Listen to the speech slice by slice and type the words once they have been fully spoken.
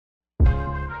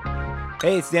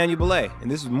Hey, it's Daniel Belay,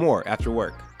 and this is More After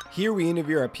Work. Here we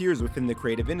interview our peers within the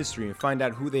creative industry and find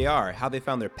out who they are, how they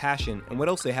found their passion, and what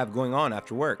else they have going on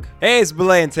after work. Hey, it's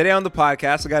Belay, and today on the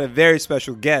podcast, I got a very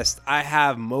special guest. I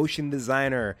have motion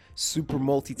designer, super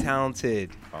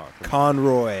multi-talented,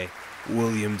 Conroy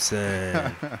Williamson.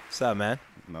 What's up, man?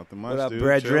 Nothing much, What up, dude?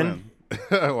 brethren?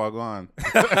 Walk on.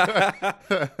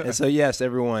 And so, yes,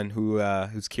 everyone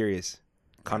who's curious,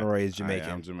 Conroy is Jamaican.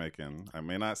 I am Jamaican. I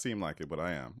may not seem like it, but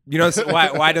I am. You know, so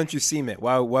why don't you seem it?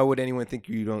 Why would anyone think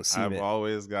you don't seem it? I've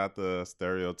always got the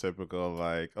stereotypical,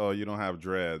 like, oh, you don't have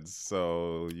dreads,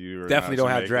 so you're Definitely not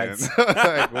don't have Jamaican. dreads.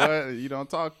 Like, what? You don't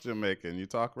talk Jamaican. You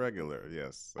talk regular.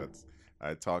 Yes,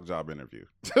 I talk job interview.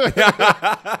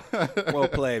 Well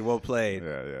played.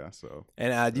 Yeah. So,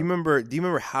 And do you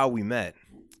remember how we met?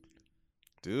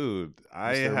 dude,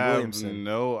 I Mr. have Williamson.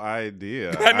 no idea.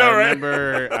 I know, right?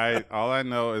 Remember, all I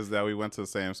know is that we went to the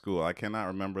same school. I cannot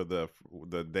remember the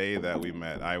day that we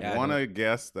met. I Yeah, I want know. to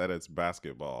guess that it's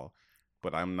basketball,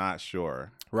 but I'm not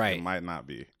sure. Right. It might not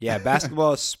be. Yeah,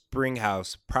 basketball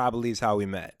Springhouse probably is how we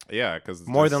met. Yeah, because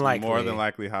More than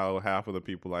likely how half of the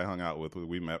people I hung out with,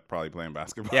 we met probably playing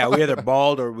basketball. Yeah, we either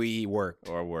balled or we worked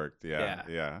or worked.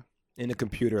 Yeah. in the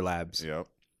computer labs. Yep.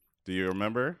 Do you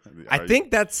remember? I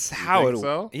think that's how think it.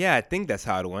 so? Yeah, I think that's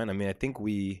how it went. I mean, I think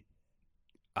we.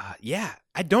 Yeah,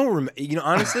 I don't remember. You know,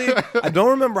 honestly, I don't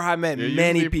remember how I met You're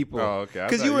many usually- people. Oh, okay. I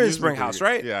Because thought you were in usually Springhouse,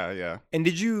 pretty- right? Yeah. And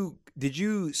did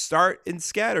you start in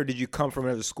SCAD or did you come from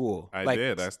another school? I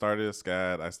did. I started at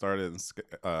SCAD. I started in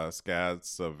SCAD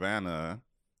Savannah.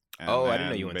 And Oh, I didn't know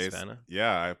then you went to Savannah.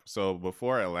 Yeah. So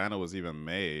before Atlanta was even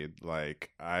made, like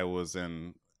I was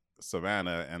in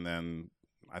Savannah, and then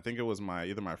I think it was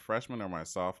either my freshman or my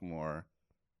sophomore.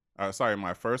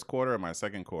 My first quarter or my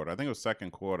second quarter. I think it was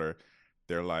second quarter.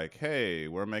 They're like, "Hey,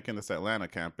 we're making this Atlanta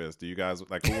campus. Do you guys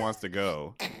who wants to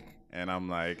go?" And I'm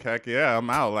like, "Heck yeah, I'm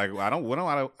out." Like, I don't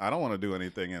want to do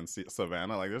anything in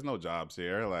Savannah. Like, there's no jobs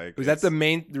here. Like, Was that the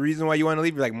reason why you want to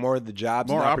leave? Like more of the jobs,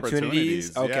 more and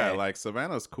opportunities? Okay. Yeah, like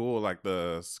Savannah's cool. Like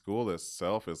the school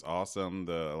itself is awesome.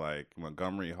 The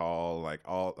Montgomery Hall,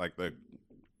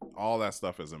 all that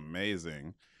stuff is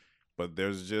amazing. But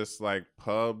there's just like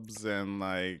pubs and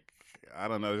I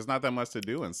don't know. There's not that much to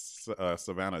do in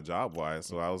Savannah job wise.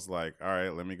 So I was like, all right,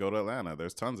 let me go to Atlanta.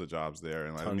 There's tons of jobs there,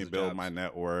 and let me build my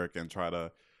network and try to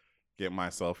get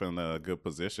myself in a good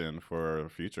position for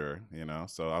future. You know.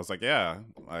 So I was like, yeah,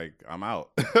 I'm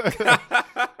out.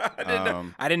 I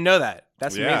didn't know that.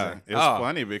 That's amazing. It's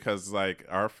funny because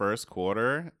our first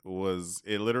quarter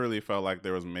it literally felt like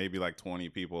there was maybe 20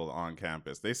 people on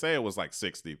campus. They say it was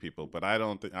 60 people, but I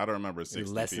don't remember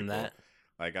 60 less people. than that.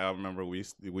 I remember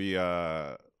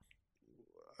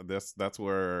that's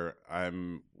where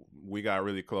we got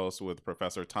really close with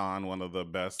Professor Tan, one of the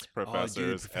best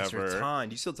professors Professor ever. Tan.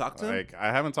 Do you still talk to him? I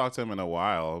haven't talked to him in a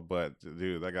while, but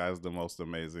dude, that guy's the most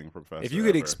amazing professor. If you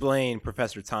could ever. explain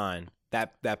Professor Tan,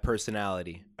 that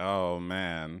personality. Oh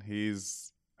man,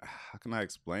 how can I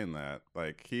explain that?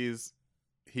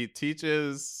 He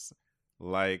teaches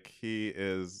like he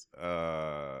is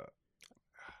A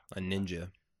ninja.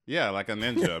 yeah, like a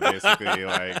ninja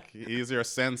basically. He's your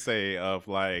sensei of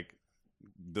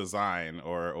design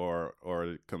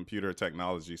or computer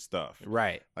technology stuff.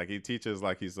 Right. He teaches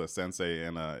like he's a sensei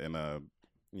in a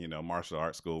martial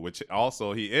arts school, which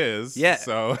also he is. Yeah.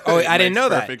 So I didn't makes know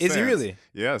that. perfect Is he sense. really?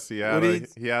 Yes, he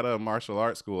had a martial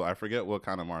arts school. I forget what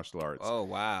kind of martial arts. Oh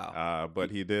wow. But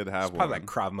he did have It's probably one. like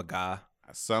Krav Maga.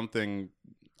 Something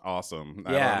awesome.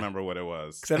 I Yeah. don't remember what it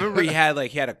was. Because I remember he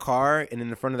had a car, and in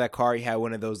the front of that car he had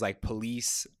one of those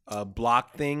police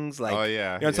block things. Oh yeah. You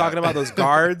know what I'm talking about, those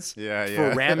guards Yeah.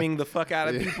 for ramming the fuck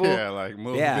out of people. Yeah,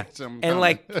 move. Yeah. Bitch, I'm And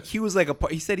coming. he was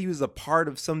he said he was a part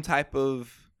of some type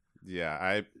of.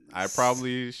 Yeah, I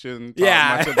probably shouldn't talk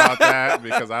Yeah. much about that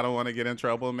because I don't want to get in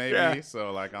trouble maybe. Yeah.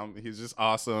 So he's just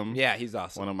awesome. Yeah, he's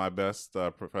awesome. One of my best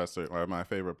professors, or my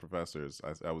favorite professors,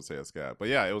 I would say at SCAD. But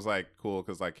yeah, it was cool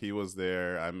because he was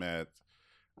there. I met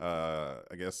I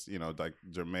guess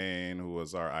Jermaine, who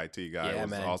was our IT guy, Yeah, was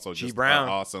man. also G. just Brown. an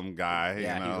awesome guy.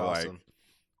 Yeah, you he's know, awesome.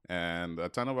 and a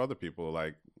ton of other people.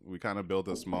 We kind of built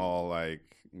a small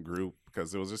group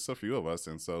because there was just a few of us,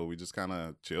 and so we just kind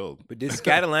of chilled. But did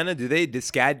SCAD Atlanta, did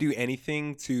SCAD do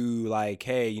anything to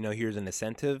hey, here's an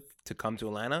incentive to come to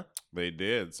Atlanta? They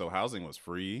did. So housing was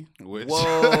free. Which,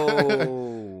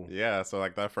 Whoa. yeah. So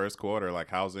that first quarter,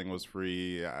 housing was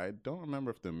free. I don't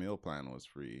remember if the meal plan was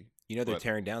free. They're But-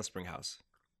 tearing down Springhouse.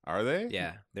 Are they?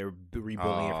 Yeah, they're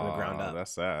rebuilding it from the ground up.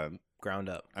 That's sad. Ground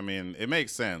up. I mean, it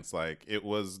makes sense. They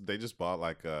just bought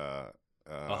a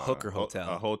hooker hotel.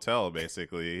 A hotel,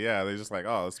 basically. Yeah, they're just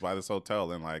let's buy this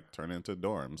hotel and turn it into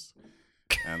dorms.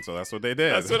 And so that's what they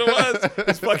did. That's what it was.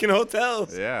 It's fucking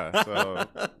hotels. Yeah. So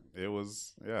it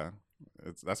was,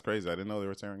 that's crazy. I didn't know they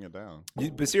were tearing it down.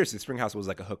 But seriously, Spring House was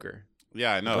like a hooker.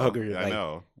 Yeah, I know. A hooker, I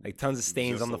know. Like tons of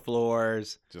stains Just on the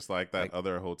floors. Just like that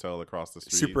other hotel across the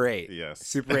street. Super 8. Yes.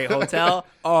 Super 8 Hotel.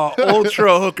 Oh,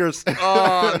 ultra hookers.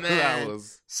 Oh, man. That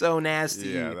was so nasty.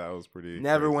 Yeah, that was pretty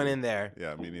Never crazy. went in there.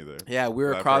 Yeah, me neither. Yeah, we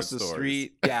were I've across heard the stories.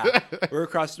 street. Yeah. We were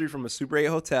across the street from a Super 8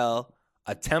 Hotel,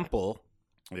 a temple,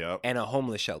 Yep. and a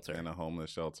homeless shelter. And a homeless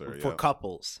shelter. For yep.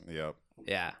 couples. Yep.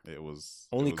 Yeah. It was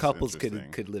Only couples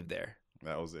interesting. could live there.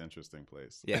 That was an interesting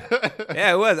place. Yeah.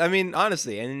 Yeah, it was. I mean,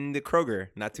 honestly, and the Kroger,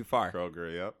 not too far.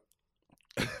 Kroger, yep.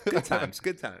 Good times.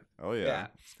 Good time. Oh yeah. Yeah.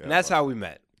 And that's how we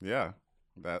met. Yeah.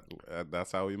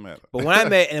 That's how we met. But when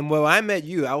I met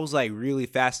you, I was like really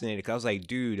fascinated because I was like,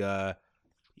 dude,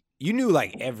 you knew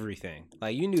like everything.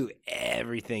 Like you knew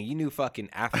everything. You knew fucking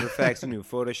After Effects. You knew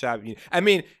Photoshop. I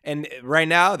mean, and right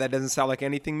now that doesn't sound like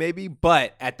anything maybe,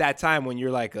 but at that time when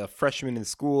you're like a freshman in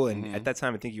school, and at that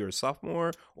time I think you were a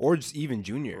sophomore or just even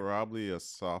junior. Probably a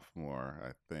sophomore,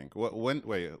 I think. When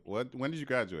did you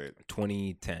graduate?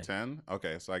 2010. 10?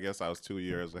 Okay, so I guess I was 2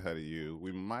 years ahead of you.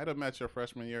 We might have met your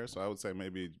freshman year, so I would say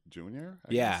maybe junior.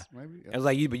 I guess, maybe. I was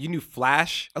like, but you knew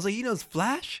Flash. I was like, you know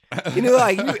Flash? You knew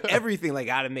you knew everything, like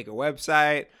how to make a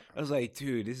website. I was like,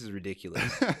 dude, this is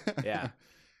ridiculous. Yeah.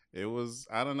 It was,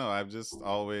 I don't know. I've just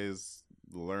always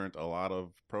learned a lot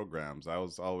of programs. I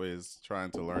was always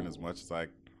trying to learn as much as I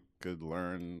could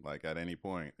learn, like at any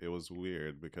point. It was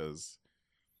weird because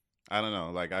I don't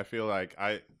know. Like I feel like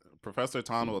Professor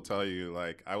Ton will tell you,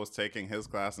 like I was taking his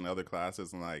class and other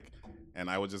classes and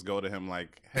I would just go to him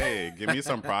like, hey, give me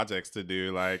some projects to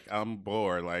do. Like I'm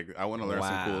bored. Like I want to learn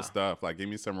some cool stuff. Like give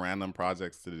me some random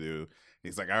projects to do.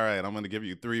 He's like, all right, I'm going to give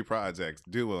you 3 projects.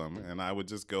 Do them. And I would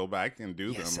just go back and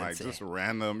do them. Sensei. Like just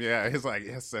random. Yeah. He's like,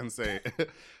 yes, sensei.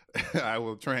 I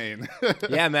will train.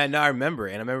 Yeah, man. No, I remember.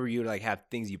 And I remember you would like have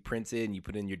things you printed and you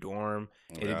put in your dorm.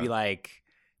 And it'd be like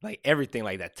everything,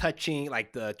 like that touching,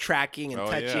 like the tracking and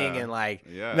touching and like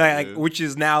which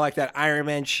is now like that Iron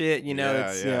Man shit, you know,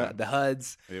 it's you know, the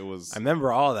HUDs. It was. I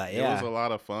remember all that. Yeah, it was a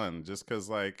lot of fun just because,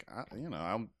 like,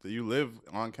 you live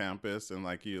on campus and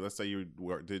like let's say you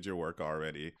did your work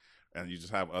already and you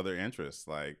just have other interests.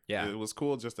 Like, it was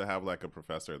cool just to have like a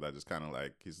professor that just kind of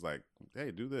like he's like, hey,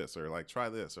 do this or like try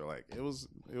this or like it was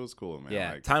cool, man.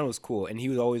 Yeah, like, Tyne was cool, and he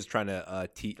was always trying to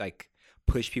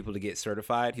push people to get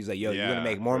certified. He's like, yo, you're gonna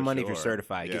make more money if you're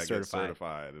certified. Get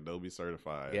certified. Adobe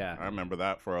certified. Yeah. I remember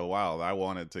that for a while. I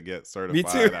wanted to get certified.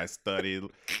 Me too. I studied,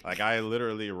 like I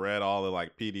literally read all the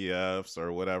like PDFs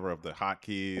or whatever of the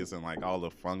hotkeys and like all the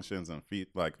functions and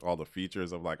like all the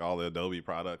features of like all the Adobe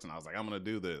products. And I was like, I'm gonna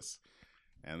do this.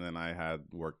 And then I had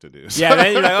work to do. So. Yeah,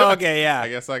 then you're like, oh, okay, yeah. I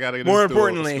guess I gotta do more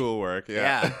importantly schoolwork.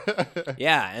 Yeah.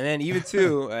 Yeah. And then even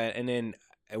too, and then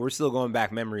we're still going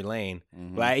back memory lane.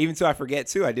 But even so, I forget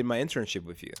too. I did my internship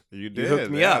with you. You did. You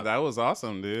hooked me up. That was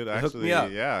awesome, dude. You Actually, hooked me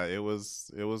up. Yeah, it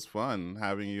was fun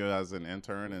having you as an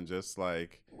intern and just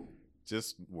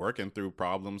working through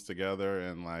problems together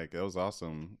and like it was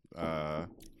awesome.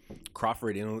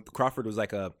 Crawford, Crawford was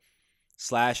like a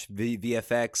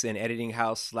 /VFX and editing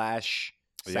house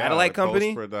 / satellite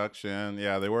company. Post-production.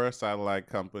 Yeah, they were a satellite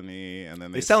company, and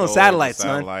then they selling sold satellites, the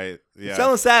satellite. Son. Yeah,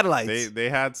 selling satellites. They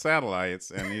had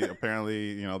satellites, and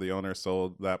apparently, the owner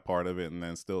sold that part of it, and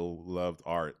then still loved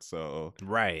art. So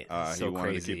right, he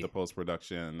wanted to keep the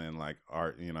post-production and like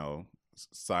art,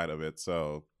 side of it.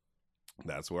 So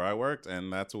that's where I worked,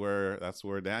 and that's where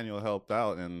Daniel helped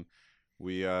out, and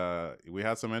we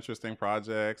had some interesting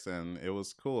projects, and it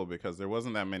was cool because there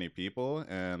wasn't that many people,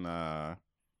 and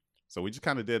so we just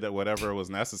kind of did whatever was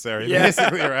necessary,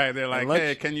 basically, right? They're like,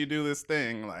 hey, can you do this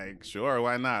thing? Like, sure,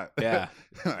 why not? Yeah.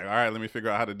 Like, all right, let me figure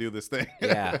out how to do this thing.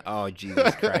 Yeah. Oh,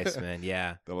 Jesus Christ, man.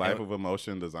 Yeah. The life of a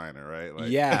motion designer, right?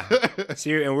 Like, yeah.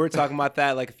 See, and we were talking about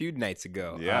that like a few nights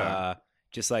ago. Yeah.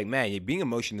 Just like, man, being a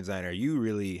motion designer, you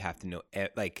really have to know,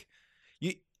 like,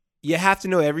 you have to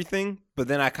know everything, but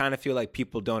then I kind of feel like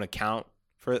people don't account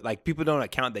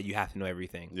that you have to know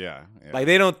everything. Yeah. Like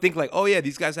they don't think like, oh yeah,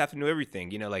 these guys have to know everything.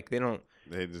 Like they don't.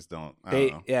 They just don't. I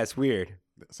don't know. Yeah, it's weird.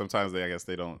 Sometimes I guess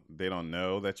they don't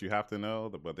know that you have to know,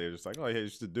 but they're just like, oh yeah, you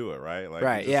should do it, right? Like,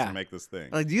 right, just make this thing.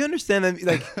 Like, do you understand that?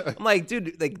 Like, I'm like,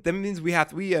 dude, like that means we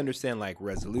understand like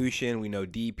resolution. We know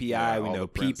DPI, we know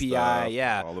PPI,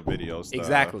 stuff, all the video stuff.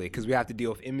 Exactly, because we have to deal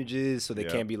with images, so they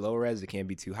can't be low res, they can't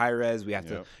be too high res. We have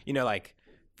to, like,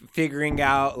 figuring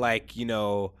out like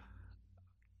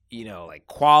like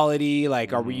quality,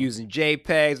 like are we Mhm. using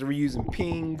JPEGs, are we using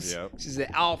pings, Yep. is it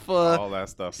alpha, All that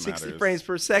stuff 60 matters. frames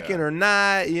per second Yeah. or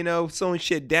not, slowing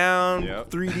shit down, Yep.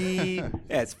 3D.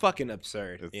 Yeah, it's fucking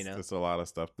absurd, It's a lot of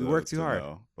stuff We to, work too to hard.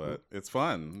 know, but it's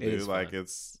fun, It dude. is Like fun.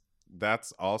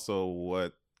 that's also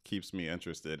what keeps me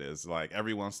interested is like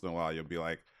every once in a while you'll be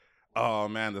like, oh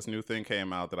man, this new thing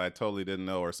came out that I totally didn't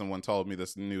know, or someone told me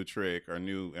this new trick or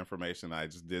new information I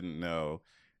just didn't know,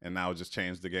 and now it just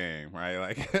changed the game, right?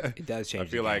 Like It does change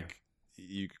I feel the game.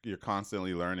 like you're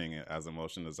constantly learning it as a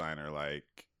motion designer. Like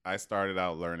I started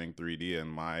out learning 3D in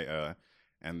Maya,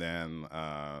 and then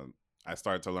I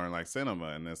started to learn like cinema,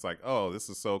 and it's like, oh, this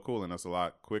is so cool, and it's a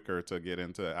lot quicker to get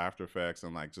into After Effects,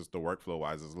 and like just the workflow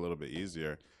wise is a little bit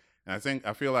easier. And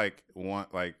I feel like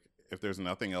if there's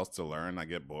nothing else to learn, I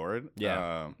get bored.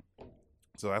 Yeah.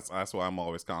 So that's why I'm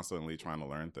always constantly trying to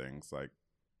learn things like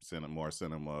more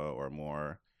cinema or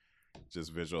more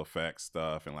just visual effects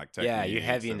stuff and like techniques. Yeah, you're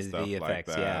heavy and into stuff the like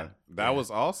effects, that. yeah. That Yeah.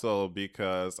 was also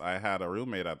because I had a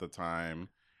roommate at the time,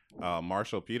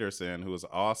 Marshall Peterson, who was an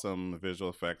awesome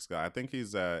visual effects guy. I think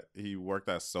he worked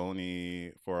at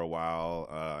Sony for a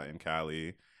while in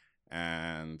Cali,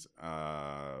 and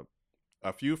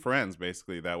a few friends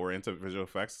basically that were into visual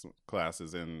effects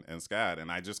classes in SCAD,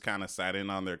 and I just kind of sat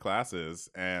in on their classes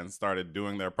and started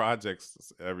doing their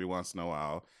projects every once in a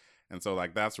while. And so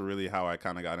like that's really how I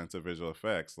kind of got into visual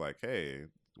effects. Like, hey,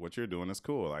 what you're doing is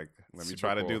cool. Like, let me Super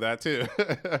try to cool. do that too.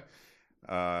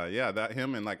 Yeah, that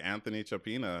him and like Anthony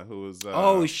Chapina, who was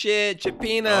Oh shit,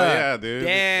 Chapina. oh yeah, dude.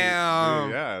 Damn.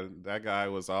 Dude, yeah, that guy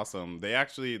was awesome.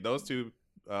 Those two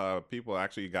people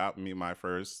actually got me my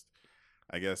first,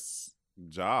 I guess,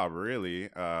 job really.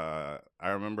 I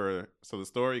remember, so the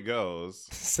story goes,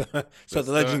 so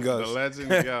the legend goes. The legend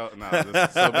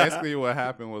goes. So basically what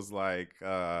happened was like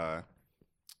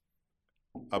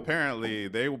apparently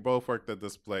they both worked at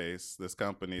this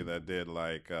company that did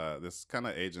like this kind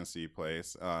of agency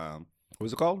place,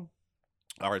 What's it called?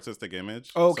 Artistic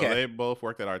Image. Oh, okay. So they both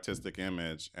worked at Artistic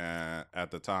Image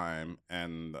at the time,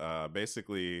 and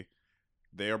basically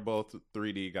they are both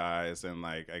 3D guys, and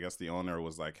like I guess the owner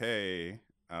was like, hey,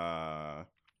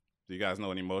 do you guys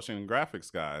know any motion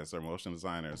graphics guys or motion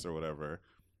designers or whatever?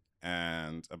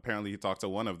 And apparently he talked to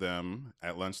one of them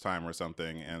at lunchtime or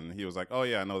something, and he was like, oh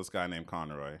yeah, I know this guy named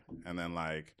Conroy. And then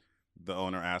like the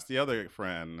owner asked the other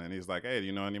friend, and he's like, hey, do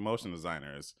you know any motion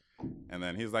designers? And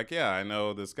then he's like, yeah, I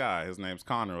know this guy. His name's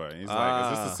Conroy. And he's like,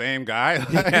 is this the same guy? Like,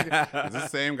 is this the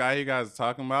same guy you guys are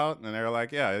talking about? And they're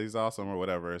like, yeah, he's awesome or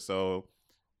whatever. So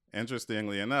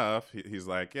interestingly enough, he's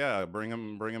like, yeah, bring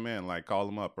him in, like call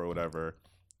him up or whatever.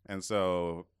 And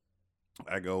so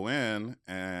I go in,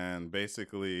 and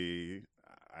basically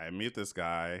I meet this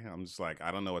guy. I'm just like,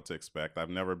 I don't know what to expect. I've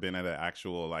never been at an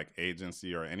actual like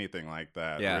agency or anything like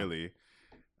that, really.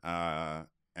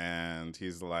 And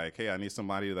he's like, hey, I need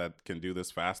somebody that can do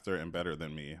this faster and better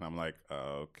than me. And I'm like,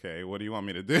 okay, what do you want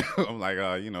me to do? I'm like,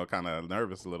 kind of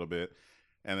nervous a little bit.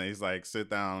 And then he's like, sit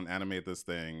down, animate this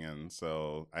thing. And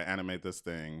so I animate this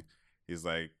thing. He's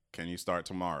like, can you start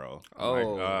tomorrow? Oh.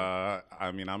 Like,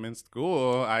 I mean, I'm in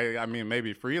school. I mean,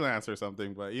 maybe freelance or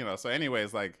something, but so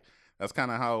anyways, like, that's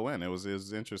kind of how it went. It was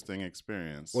an interesting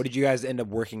experience. What did you guys end up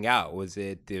working out? Was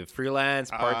it the freelance,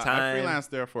 part-time? I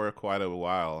freelanced there for quite a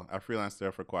while.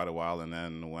 And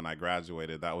then when I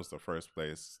graduated, that was the first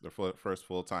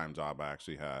full-time job I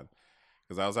actually had.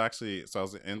 Because I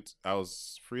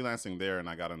was freelancing there, and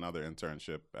I got another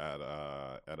internship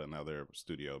at another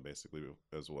studio basically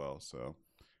as well. So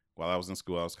while I was in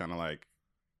school, I was kind of like,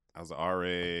 I was an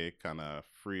RA, kind of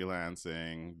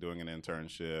freelancing, doing an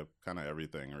internship, kind of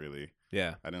everything really.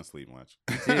 Yeah. I didn't sleep much.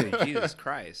 Dude, Jesus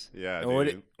Christ. Yeah. And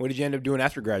what did you end up doing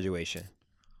after graduation?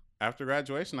 After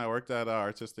graduation, I worked at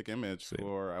Artistic Image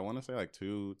for, I want to say like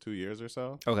two years or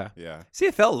so. Okay. Yeah. See,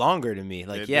 it felt longer to me.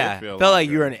 Like, It yeah, did feel felt like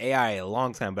longer. you were in AI a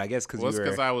long time, but I guess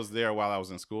because I was there while I was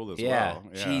in school as well.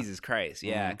 Yeah. Jesus Christ.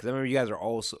 Yeah. Because I remember you guys were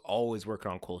always working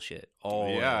on cool shit.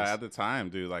 Always. Yeah, at the time,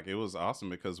 dude, like it was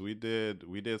awesome because we did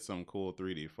some cool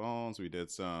 3D phones. We did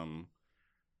some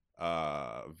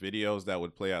videos that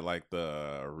would play at like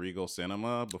the Regal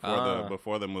Cinema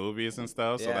before the movies and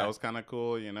stuff. So that was kind of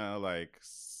cool, like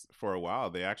for a while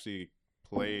they actually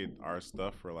played our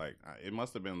stuff for like, it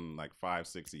must have been like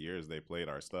 5-6 years they played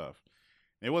our stuff.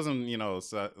 It wasn't,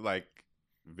 like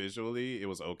visually it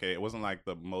was okay. It wasn't like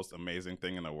the most amazing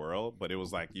thing in the world, but it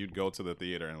was like you'd go to the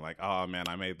theater and like, oh man,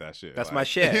 I made that shit. That's like, my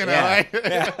shit.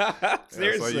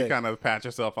 Seriously. So you kind of pat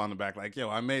yourself on the back like,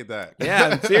 yo, I made that.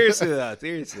 Yeah, seriously though.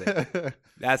 Seriously.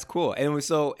 That's cool.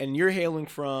 And you're hailing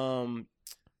from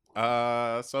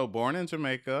so born in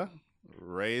Jamaica,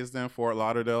 raised in Fort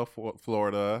Lauderdale,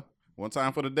 Florida. One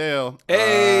time for the Dale.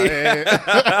 Hey.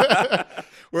 Hey.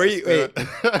 Where are you?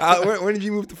 Wait. When did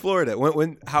you move to Florida?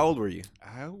 When? How old were you?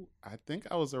 I think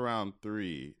I was around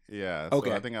 3. Yeah.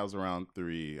 Okay. So I think I was around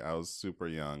 3. I was super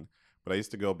young, but I used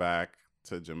to go back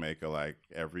to Jamaica like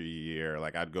every year.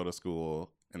 Like I'd go to school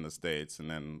in the States, and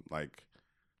then like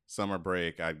summer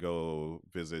break, I'd go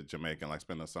visit Jamaica and like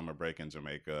spend the summer break in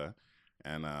Jamaica,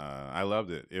 and I loved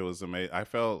it. It was amazing. I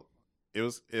felt it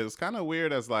was kind of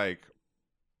weird as like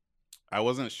I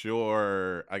wasn't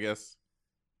sure. I guess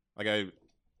like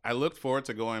I looked forward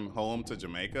to going home to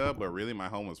Jamaica, but really my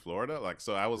home was Florida. Like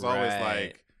so, I was always Right.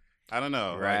 like. I don't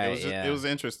know. Like Right, it was just yeah. it was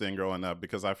interesting growing up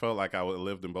because I felt like I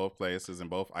lived in both places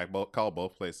and call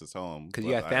both places home. Because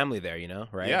you but got family there,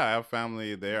 right? Yeah, I have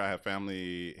family there. I have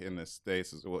family in the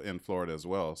States as well, in Florida as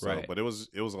well. So, Right. but it was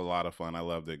a lot of fun. I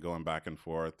loved it going back and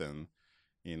forth, and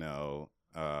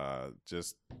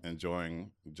just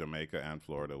enjoying Jamaica and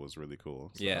Florida was really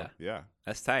cool. So, Yeah. yeah,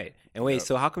 That's tight. And wait, Yep.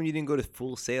 so how come you didn't go to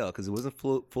Full Sail? Because it wasn't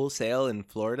Full Sail in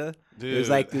Florida. dude. It was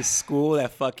like this school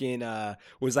that fucking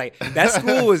was like that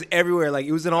school was everywhere. Like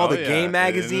it was in all Oh, the yeah, game and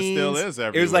magazines. it still is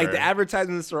It was like the everywhere.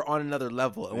 advertisements are on another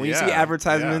level. And when you see Yeah,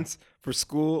 advertisements for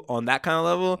school on that kind of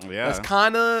level, Yeah. that's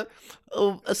kind of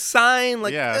a sign.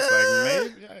 Like yeah, it's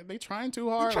like maybe they trying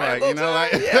too hard. trying Like a little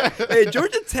time, yeah. Hey,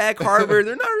 Georgia Tech, Harvard,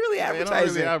 they're not really They don't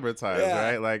advertising. really advertise, Yeah.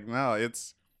 right? Like no,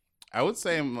 it's. I would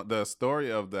say the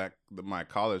story of my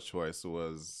college choice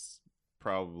was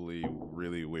probably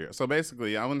really weird. So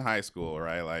basically, I'm in high school,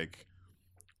 right? Like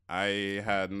I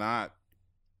hadn't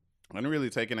really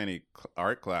taken any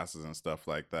art classes and stuff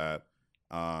like that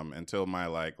until my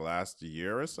like last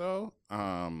year or so.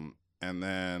 And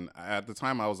then at the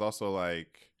time, I was also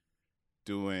like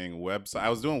doing website. I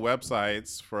was doing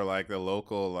websites for like the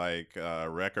local like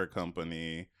record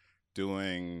company,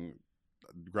 doing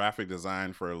graphic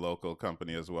design for a local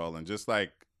company as well, and just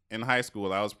like in high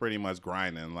school I was pretty much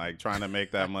grinding, like trying to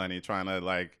make that money, trying to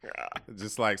like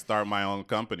just like start my own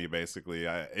company basically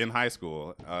in high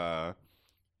school.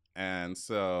 And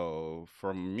so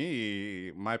for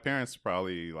me, my parents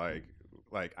probably like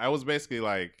I was basically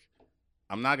like,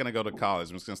 I'm not gonna go to college.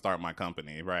 I'm just gonna start my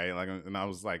company, right? Like, and I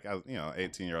was like,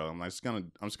 18-year-old. I'm just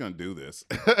gonna do this.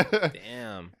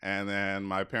 Damn. And then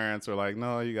my parents were like,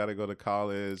 "No, you got to go to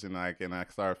college." And I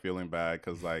started feeling bad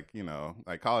because, like,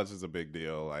 like college is a big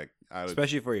deal. Like,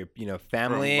 Especially for your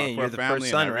family, and you're the first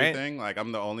son, right? Like,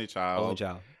 I'm the only child. Only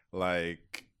child.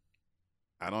 Like,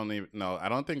 I don't even know. I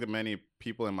don't think that many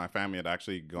people in my family had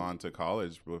actually gone to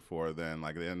college before then.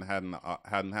 Like, they hadn't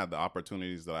had the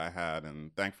opportunities that I had.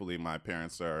 And thankfully, my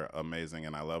parents are amazing,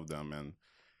 and I love them. And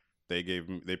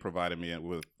they provided me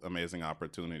with amazing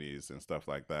opportunities and stuff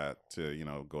like that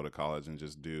to go to college and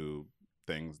just do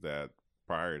things that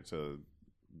prior to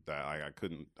that I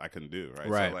couldn't do,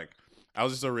 right? So like I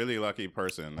was just a really lucky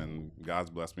person, and God's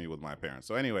blessed me with my parents.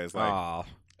 So anyways, like Aw.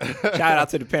 Shout out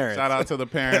to the parents. Shout out to the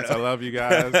parents. I love you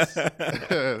guys.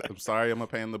 I'm sorry I'm a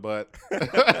pain in the butt.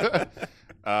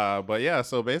 But yeah,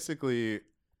 so basically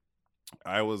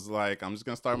I was like, I'm just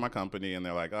going to start my company. And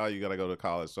they're like, oh, you got to go to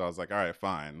college. So I was like, all right,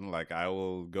 fine. Like, I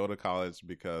will go to college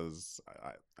because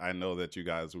I know that you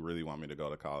guys really want me to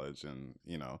go to college. And,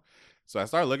 so I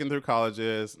started looking through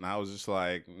colleges, and I was just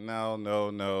like, no.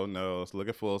 So look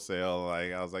at Full Sail.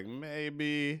 Like, I was like,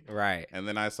 maybe. Right. And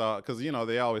then I saw, because,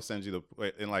 they always send you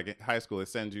in like high school, they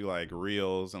send you like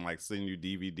reels and like send you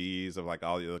DVDs of like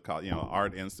all the,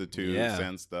 art institutes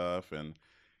and stuff. And,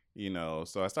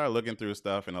 so I started looking through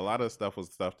stuff, and a lot of stuff was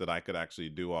stuff that I could actually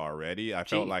do already. I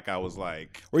felt like I was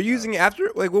like, We're using after,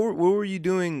 like, what were you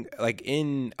doing, like,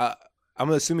 in, I'm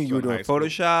assuming you were doing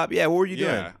Photoshop. Yeah, what were you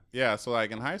doing? Yeah, so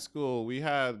like in high school, we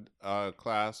had a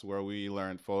class where we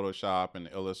learned Photoshop and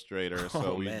Illustrator.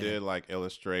 So we did like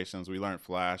illustrations. We learned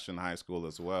Flash in high school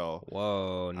as well.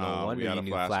 Whoa, no wonder you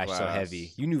knew Flash so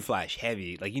heavy. You knew Flash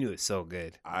heavy. Like, you knew it so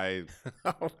good. I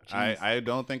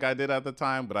don't think I did at the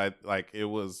time, but it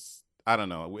was, I don't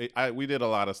know. We did a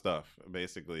lot of stuff,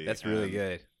 basically. That's really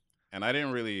good. And I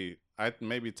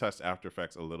maybe touched After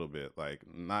Effects a little bit. Like,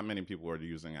 not many people were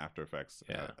using After Effects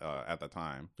at the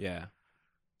time. Yeah.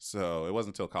 So it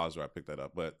wasn't until college where I picked that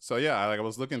up. But so yeah, I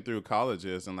was looking through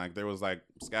colleges, and like there was like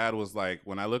SCAD was like,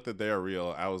 when I looked at their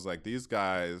reel, I was like, these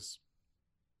guys,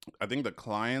 I think the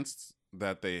clients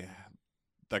that they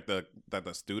like that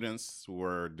the students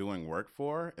were doing work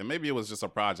for, and maybe it was just a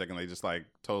project and they just like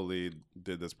totally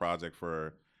did this project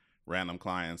for random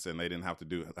clients and they didn't have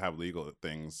to have legal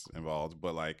things involved,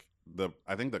 but like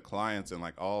I think the clients and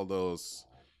like all those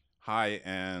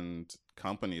high-end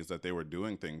companies that they were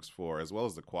doing things for, as well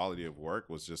as the quality of work,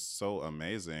 was just so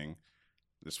amazing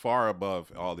it's far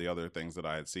above all the other things that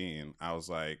I had seen. I was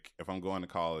like, if I'm going to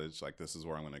college, like this is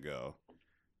where I'm going to go.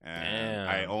 And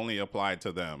I Damn. only applied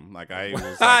to them. Like I was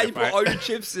you like, put all your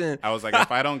chips in. I was like,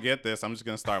 if I don't get this, I'm just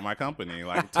gonna start my company.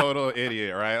 Like total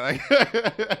idiot, right?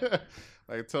 Like,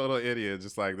 like total idiot.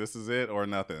 Just like this is it or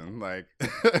nothing. Like,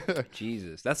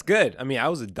 Jesus, that's good. I mean, I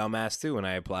was a dumbass too when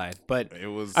I applied, but it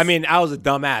was. I mean, I was a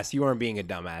dumbass. You weren't being a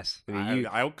dumbass. I mean,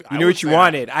 I you would knew what you say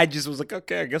wanted. I just was like,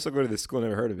 okay, I guess I'll go to this school.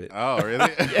 Never heard of it. Oh, really?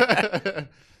 Yeah.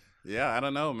 Yeah, I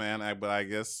don't know, man. But I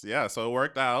guess yeah. So it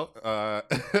worked out.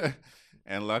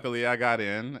 And luckily I got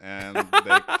in, and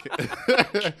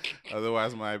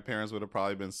otherwise my parents would have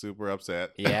probably been super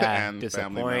upset. Yeah, And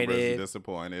family members disappointed.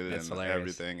 disappointed That's and hilarious.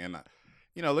 everything. And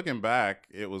you know, looking back,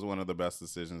 it was one of the best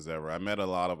decisions ever. I met a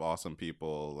lot of awesome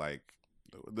people. Like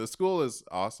the school is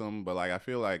awesome, but like I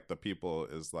feel like the people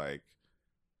is like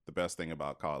the best thing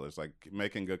about college. Like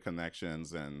making good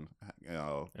connections and you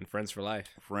know, And friends for life.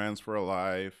 friends for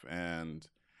life. And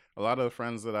a lot of the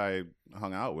friends that I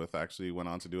hung out with actually went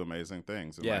on to do amazing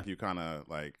things. And Yeah. like you kind of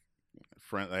like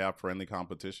they have friendly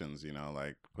competitions, you know,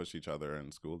 like push each other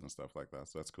in school and stuff like that.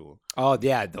 So that's cool. Oh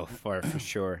yeah, though, for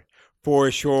sure, for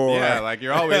sure. Yeah, like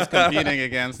you're always competing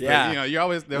against. Yeah. You know, you're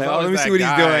always there's Like, oh, always let me that see what he's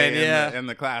guy doing, in yeah. in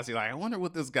the class. You're like, I wonder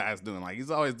what this guy's doing. Like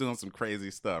he's always doing some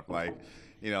crazy stuff. Like.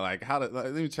 You know, like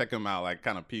let me check him out. Like,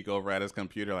 kind of peek over at his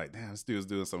computer. Like, damn, this dude's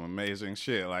doing some amazing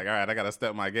shit. Like, all right, I gotta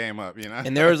step my game up. You know.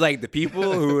 And there was like the people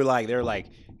who were like, they're like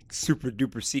super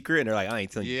duper secret, and they're like, I ain't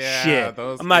telling you Yeah, shit.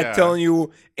 those- I'm not yeah. telling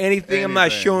you anything. I'm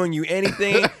not Anything. showing you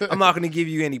anything. I'm not gonna give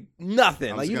you any nothing.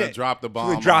 I'm like just you gonna didn't- drop the you bomb.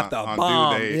 would drop the on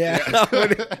bomb. due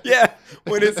date. Yeah.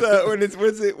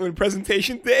 when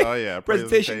presentation day. Oh yeah,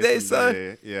 Presentation day, son.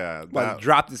 day. Yeah, I'm about to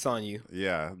drop this on you.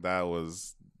 yeah, that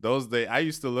was those days. I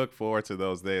used to look forward to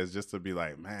those days just to be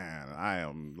like, man, I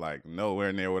am like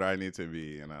nowhere near what I need to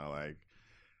be. You know, like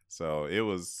so it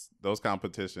was. Those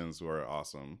competitions were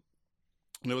awesome.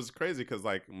 And it was crazy because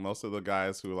like most of the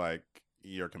guys who like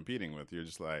you're competing with, you're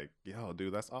just like, yo,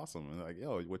 dude, that's awesome. And like,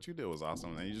 yo, what you did was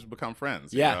awesome. And you just become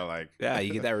friends. Yeah. You know, like Yeah,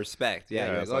 you get that respect. Yeah,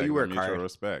 you're like, it's oh, you the work mutual hard.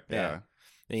 respect. Yeah. Yeah.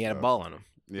 And you got a So- ball on them.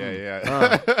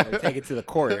 Yeah. Take it to the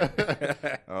court.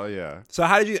 Oh yeah. So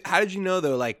how did you know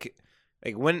though? Like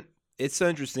when it's so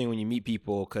interesting when you meet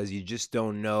people because you just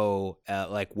don't know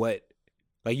like what,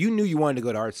 like you knew you wanted to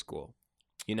go to art school,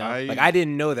 you know. Like I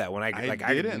didn't know that when I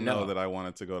didn't know that I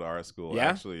wanted to go to art school. Yeah?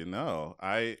 Actually, no.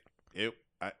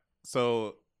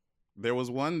 So there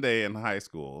was one day in high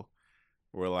school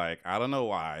where like I don't know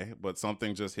why, but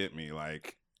something just hit me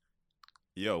like,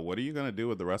 yo, what are you gonna do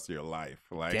with the rest of your life?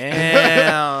 Like,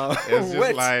 Damn. it's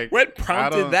just like what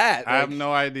prompted that? I have Like,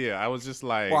 no idea. I was just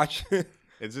like, watch.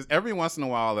 it's just every once in a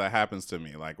while that happens to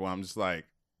me. Like when I'm just like,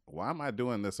 why am I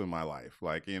doing this with my life?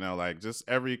 Like, you know, like just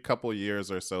every couple years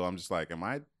or so, I'm just like, am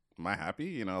I happy?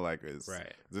 You know, like is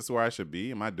this where I should be?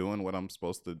 Am I doing what I'm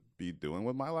supposed to be doing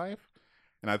with my life?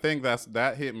 And I think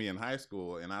that hit me in high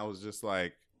school, and I was just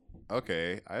like,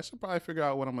 okay, I should probably figure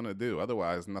out what I'm gonna do.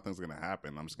 Otherwise, nothing's gonna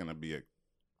happen. I'm just gonna be a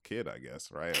kid, I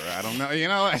guess, right? Or I don't know, you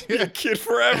know, like, Be a kid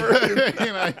forever.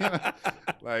 you know,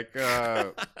 like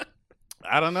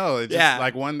I don't know. It just Yeah.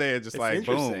 like one day it just It's like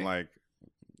boom, interesting. like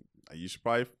you should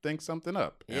probably think something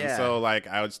up. And Yeah. so like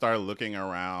I would start looking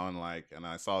around, like, and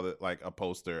I saw that like a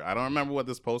poster. I don't remember what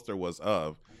this poster was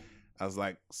of. I was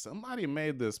like, somebody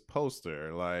made this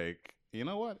poster. Like, you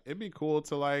know what? It'd be cool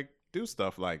to like do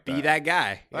stuff like that. Be that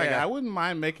guy. Like Yeah. I wouldn't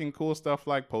mind making cool stuff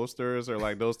like posters or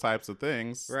like those types of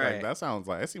things. Right.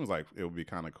 Like it seems like it would be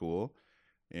kind of cool,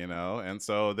 you know? And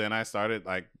so then I started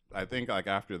like I think like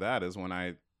after that is when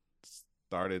I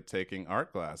started taking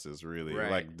art classes really.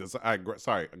 Right.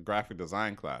 Like graphic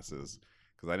design classes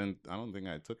cuz I don't think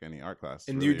I took any art classes.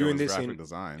 And really. you're It doing was this graphic in-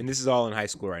 design. And this is all in high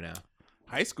school right now.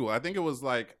 High school, I think it was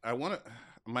like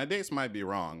my dates might be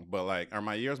wrong, but like or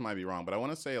my years might be wrong, but I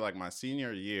want to say like my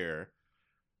senior year,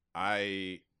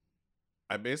 I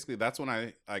basically that's when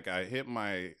I hit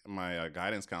my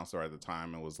guidance counselor at the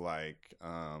time and was like,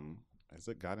 is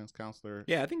it guidance counselor?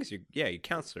 Yeah, I think it's your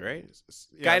counselor, right?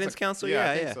 Yeah, Guidance it's counselor? I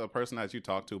Yeah, think yeah. it's a person that you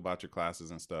talk to about your classes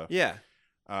and stuff. Yeah.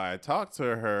 I talked to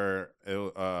her,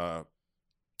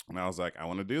 and I was like, I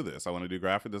want to do this. I want to do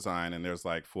graphic design, and there's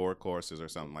like 4 courses or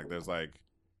something. Like there's like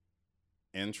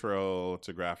intro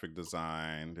to graphic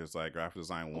design. There's like graphic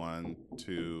design 1,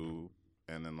 2,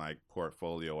 and then like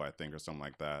portfolio, I think, or something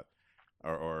like that,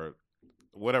 or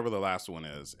whatever the last one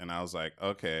is. And I was like,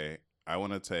 okay, I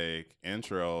want to take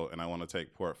intro, and I want to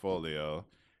take portfolio,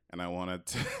 and I want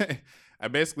to. I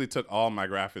basically took all my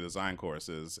graphic design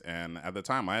courses, and at the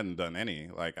time I hadn't done any.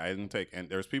 Like I didn't take, and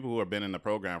there's people who have been in the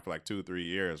program for like 2-3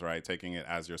 years, right? Taking it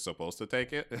as you're supposed to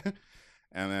take it.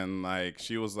 And then like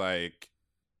she was like,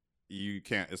 you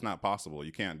can't. It's not possible.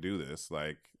 You can't do this.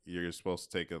 Like you're supposed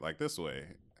to take it like this way.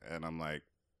 And I'm like,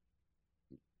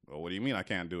 well, what do you mean I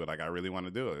can't do it? Like I really want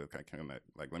to do it.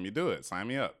 Like let me do it. Sign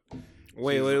me up.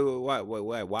 Wait,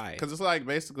 why? Because it's like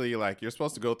basically like you're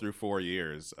supposed to go through 4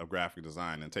 years of graphic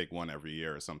design and take one every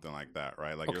year or something like that,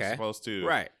 right? Like you're supposed to,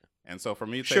 right? And so for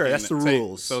me, Sure, that's the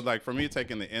rules. So like for me,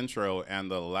 taking the intro and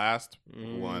the last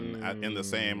one in the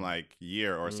same like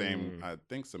year or same I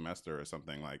think semester or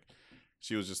something, like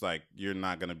she was just like, you're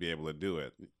not gonna be able to do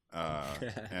it.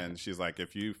 And she's like,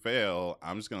 if you fail,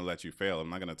 I'm just gonna let you fail. I'm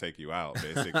not gonna take you out.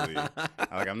 Basically,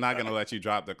 like I'm not gonna let you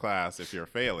drop the class if you're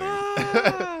failing,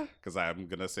 because I'm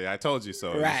gonna say I told you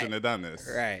so. Right. You shouldn't have done this.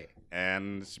 Right.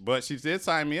 But she did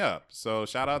sign me up. So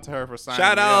shout out to her for signing me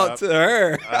up. Shout out to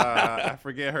her. I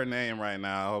forget her name right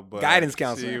now, but guidance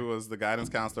counselor. She was the guidance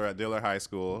counselor at Diller High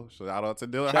School. Shout out to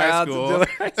Diller High School.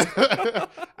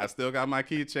 I still got my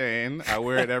keychain. I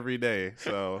wear it every day.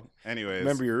 So anyways.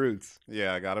 Remember your roots.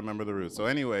 Yeah, I got to remember the roots. So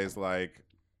anyways, like,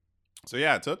 so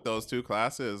yeah, I took those 2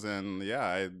 classes and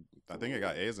yeah, I think I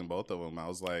got A's in both of them. I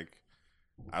was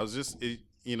just,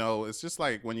 it's just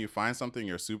like when you find something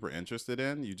you're super interested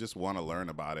in, you just want to learn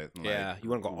about it. And yeah, you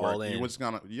want to go all in. You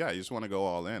just want to go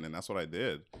all in, and that's what I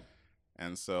did.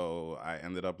 And so I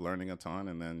ended up learning a ton,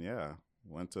 and then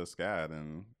went to SCAD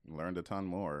and learned a ton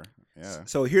more. Yeah.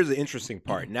 So here's the interesting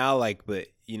part. Now, like, but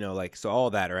so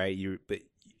all that, right? But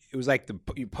it was like the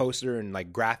poster and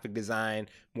like graphic design,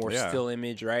 more still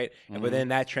image, right? And but then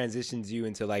that transitions you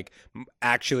into like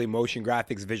actually motion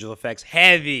graphics, visual effects,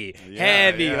 heavy.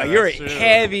 Like you're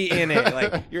heavy in it,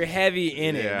 like you're heavy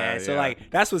in it, man. So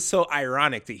like that's what's so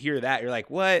ironic to hear that. You're like,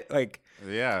 what? Like,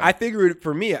 I figured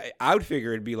for me, I would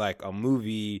figure it'd be like a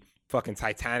movie. Fucking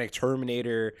Titanic,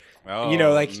 Terminator, dude. You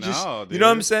know what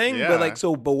I'm saying? Yeah.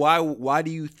 But why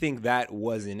do you think that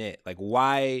wasn't it? Like,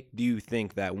 why do you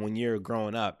think that when you're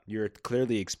growing up, you're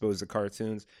clearly exposed to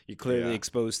cartoons, you're clearly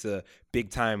exposed to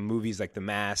big time movies like The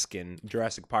Mask and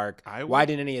Jurassic Park? Why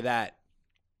didn't any of that?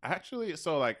 Actually,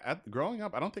 so like growing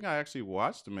up, I don't think I actually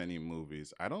watched many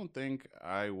movies. I don't think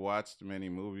I watched many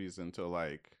movies until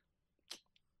like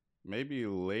maybe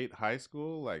late high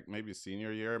school, like maybe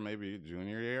senior year, maybe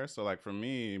junior year. So like for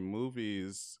me,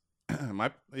 movies,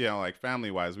 like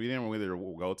family wise, we didn't really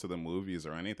go to the movies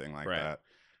or anything like that.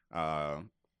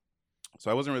 So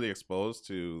I wasn't really exposed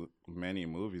to many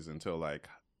movies until like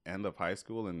end of high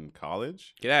school and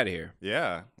college. Get out of here.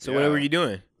 Yeah. So what were you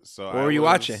doing? So what were you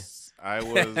watching? I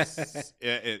was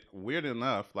weird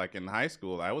enough, like in high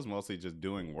school, I was mostly just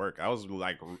doing work. I was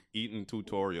like eating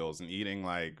tutorials and eating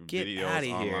like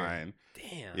videos online.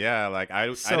 Damn. Yeah, like I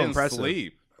didn't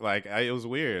sleep. Like it was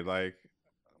weird. Like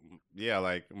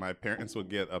like my parents would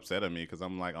get upset at me because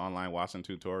I'm like online watching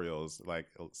tutorials like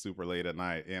super late at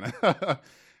night,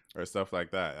 or stuff like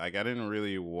that. Like I didn't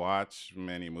really watch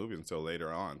many movies until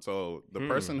later on. So the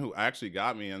person who actually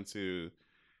got me into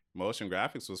motion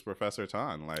graphics was Professor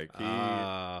Tan. Like he,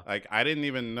 like I didn't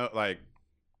even know. Like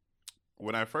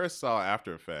when I first saw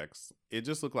After Effects, it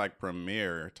just looked like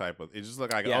Premiere type of. It just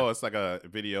looked like it's like a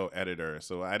video editor.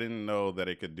 So I didn't know that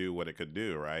it could do what it could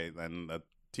do, right? And the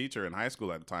teacher in high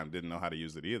school at the time didn't know how to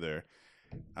use it either.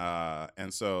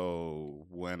 And so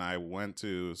when I went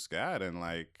to SCAD and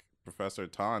like Professor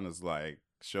Tan is like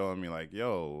showing me like,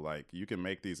 yo, like you can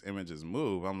make these images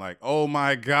move. I'm like, oh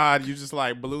my God, you just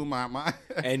like blew my mind.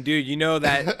 And dude, you know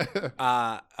that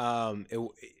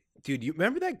dude, you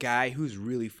remember that guy who's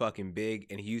really fucking big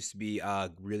and he used to be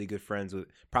really good friends with,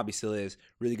 probably still is,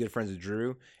 really good friends with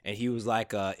Drew, and he was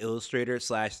like a illustrator /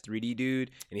 3D dude,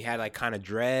 and he had like kind of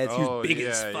dreads. He was big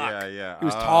as fuck. Yeah. He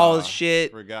was tall as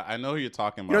shit. Forgot. I know who you're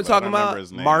talking about. You know what I'm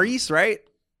talking about? Maurice, right?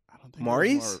 I don't think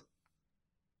Maurice.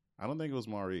 I don't think it was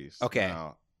Maurice. Okay.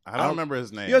 No. I don't remember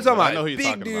his name. You know what I'm talking about? I know who you're big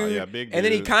talking dude. about. Yeah, big dude. And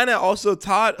then he kind of also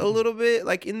taught a little bit,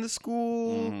 like in the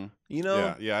school, you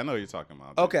know? Yeah, I know who you're talking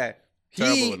about. Okay.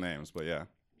 Terrible with names, but yeah.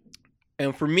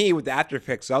 And for me, with the After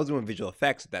Effects, so I was doing visual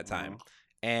effects at that time.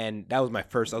 And that was my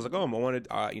first. I was like, I wanted,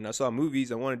 I saw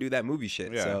movies. I want to do that movie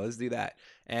shit. Yeah. So let's do that.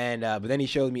 And but then he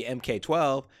showed me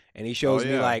MK12, and he shows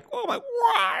me like, oh my,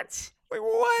 what? Like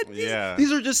what?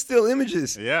 These are just still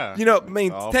images. Yeah. You know, I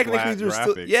mean, technically they're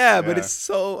still. Yeah, but it's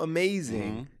so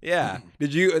amazing. Yeah.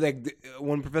 Did you like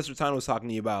when Professor Tan was talking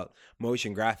to you about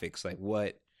motion graphics? Like,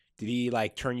 what did he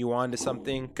like turn you on to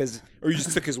something? Or you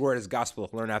just took his word as gospel,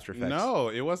 learn After Effects? No,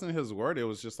 it wasn't his word. It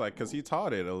was just like because he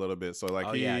taught it a little bit. So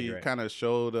like he kind of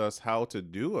showed us how to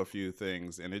do a few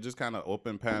things, and it just kind of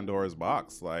opened Pandora's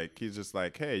box. Like he's just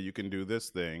like, hey, you can do this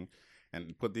thing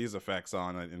and put these effects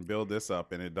on it and build this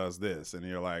up and it does this. And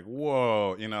you're like,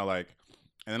 whoa, like,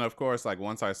 and then of course, like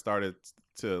once I started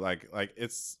to like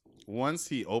it's once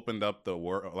he opened up the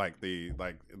world, like the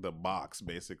box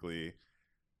basically.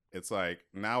 It's like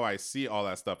now I see all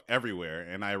that stuff everywhere,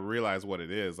 and I realize what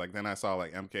it is. Like then I saw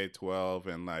like MK12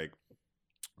 and like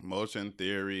Motion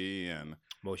Theory and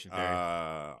Motion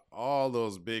Theory, all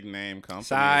those big name companies,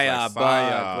 Psyop,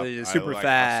 like Super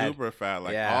Fat, Super Fat,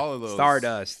 like yeah. all of those,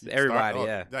 Stardust, everybody,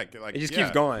 yeah. Like it just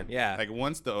keeps going, yeah. Like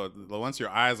once your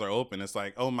eyes are open, it's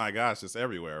like, oh my gosh, it's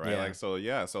everywhere, right? Yeah. Like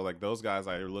so like those guys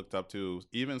I looked up to,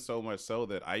 even so much so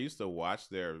that I used to watch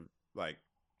their like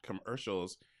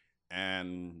commercials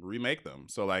and remake them.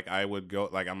 So like I would go,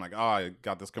 like I'm like, oh, I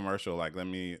got this commercial, like let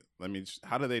me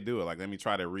how do they do it? Like let me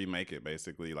try to remake it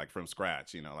basically, like from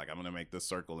scratch, you know, like I'm gonna make this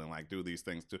circle and like do these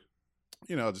things to,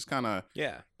 you know, just kind of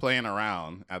playing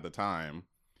around at the time.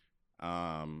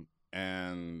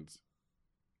 And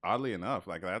oddly enough,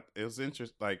 like that, it was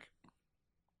interesting. Like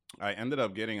I ended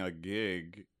up getting a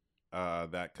gig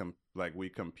that like we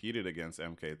competed against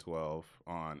MK12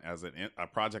 on as a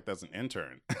project as an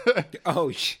intern.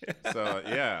 Oh shit. So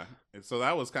yeah, so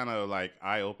that was kind of like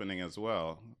eye opening as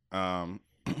well.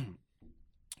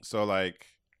 So like,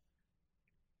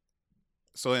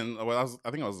 so I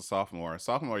think I was a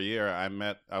sophomore year.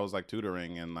 I was like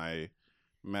tutoring, and I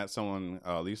met someone,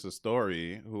 Lisa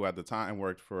Story, who at the time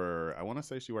worked for, I want to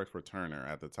say she worked for Turner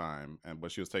at the time,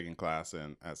 but she was taking class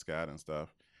at SCAD and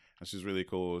stuff. And she's really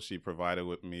cool. She provided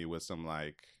me with some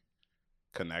like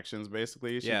connections,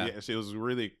 basically. She was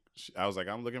really, I was like,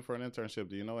 I'm looking for an internship.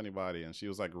 Do you know anybody? And she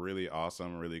was like really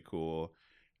awesome, really cool.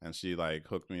 And she like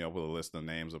hooked me up with a list of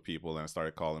names of people, and I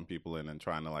started calling people in and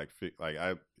trying to like,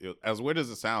 as weird as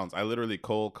it sounds, I literally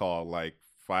cold called like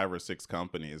 5 or 6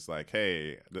 companies, like,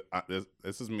 hey,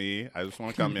 this is me. I just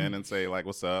want to come in and say like,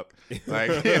 what's up?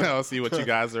 Like, you know, see what you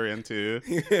guys are into.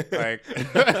 Like,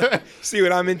 see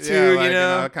what I'm into, like, you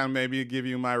know, kind of maybe give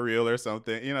you my reel or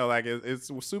something. You know, like it's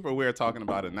super weird talking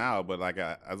about it now, but like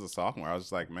as a sophomore, I was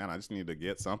just like, man, I just need to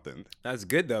get something. That's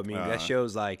good though. I mean, that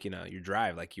shows like, you know, your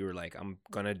drive. Like you were like, I'm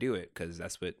gonna do it because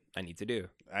that's what I need to do.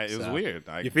 It was weird.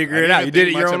 You figured it out. You did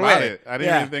it your own way. I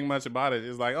didn't even think much about it.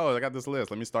 It's like, oh, I got this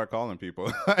list. Let me start calling people.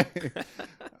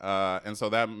 And so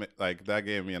that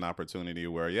gave me an opportunity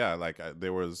where,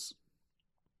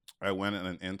 I went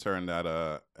and interned at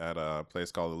a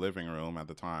place called The Living Room at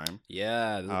the time.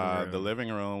 Yeah, The Living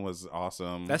Room was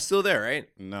awesome. That's still there, right?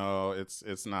 No,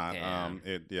 it's not. Damn.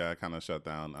 It kind of shut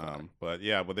down. But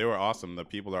they were awesome. The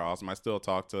people are awesome. I still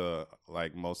talk to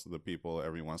like most of the people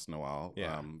every once in a while.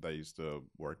 That used to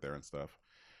work there and stuff.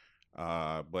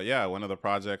 But yeah, one of the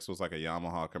projects was like a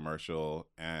Yamaha commercial,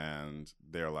 and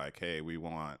they're like, hey, we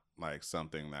want like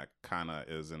something that kind of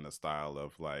is in the style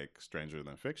of like Stranger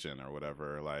Than Fiction or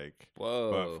whatever, like,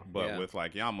 whoa, but with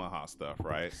like Yamaha stuff,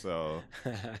 right? So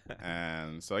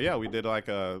and so yeah, I did like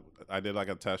a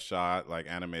test shot, like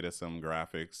animated some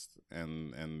graphics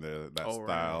in that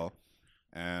style,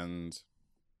 right. And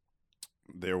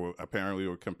we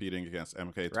were competing against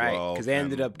MK12, right? Because they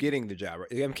ended up getting the job.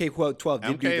 Right? MK12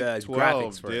 did do the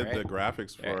graphics for it, right? The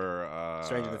graphics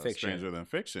for Stranger Than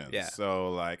Fiction. Yeah.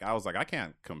 So like, I was like, I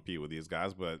can't compete with these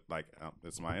guys, but like,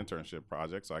 it's my internship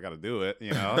project, so I got to do it,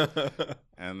 you know.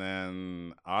 And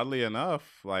then oddly enough,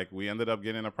 like we ended up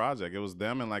getting a project. It was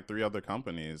them and like 3 other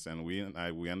companies, and we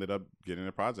ended up getting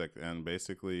a project, and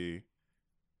basically.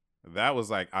 That was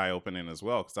like eye-opening as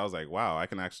well, because I was like, wow, I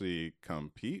can actually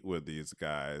compete with these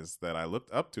guys that I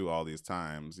looked up to all these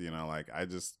times, you know. Like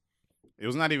it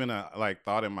was not even a like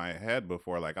thought in my head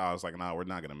before, like, I was like, no, we're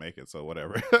not gonna make it, so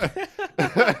whatever.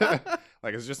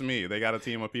 Like, it's just me. They got a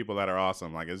team of people that are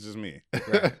awesome. Like, it's just me.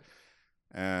 Right.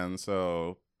 And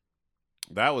so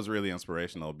that was really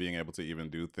inspirational, being able to even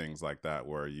do things like that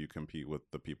where you compete with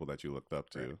the people that you looked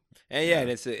up to. Right. And and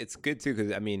it's good too,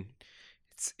 because I mean,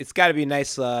 it's got to be a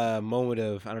nice moment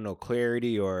of, I don't know,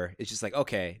 clarity, or it's just like,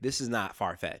 okay, this is not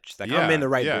far-fetched. Like, I'm in the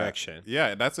right direction.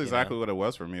 Yeah, that's exactly what it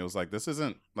was for me. It was like, this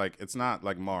isn't like, it's not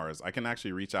like Mars. I can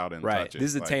actually reach out and touch it.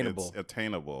 This is like, attainable. It's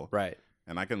attainable. Right.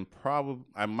 And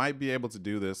I might be able to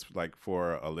do this like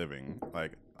for a living.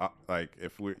 Like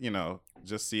if we, you know,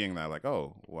 just seeing that, like,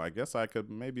 oh, well, I guess I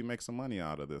could maybe make some money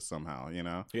out of this somehow, you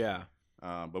know? Yeah.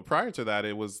 But prior to that,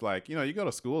 it was like, you know, you go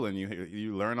to school and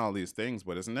you learn all these things,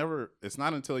 but it's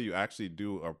not until you actually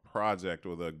do a project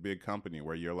with a big company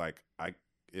where you're like,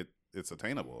 it's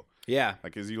attainable. Yeah.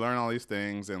 Like, as you learn all these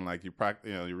things, and like you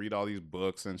read all these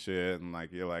books and shit, and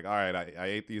like, you're like, all right, I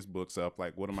ate these books up.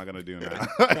 Like, what am I going to do now?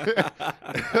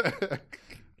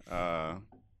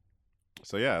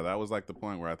 So yeah, that was like the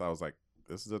point where I thought, I was like,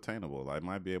 this is attainable. I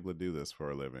might be able to do this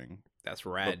for a living. That's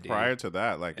rad, But prior dude. to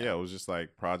that, like, yeah, it was just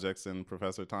like projects in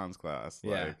Professor Tan's class.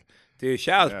 Yeah. Like, Dude,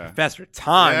 shout out to yeah. Professor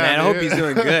Tan, Yeah, man. I hope dude. he's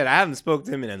doing good. I haven't spoke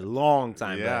to him in a long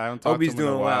time. yeah, but I haven't hope talked to he's him in a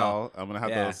doing well. while. I'm gonna have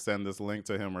Yeah. to send this link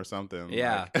to him or something.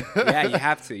 Yeah. like- Yeah, you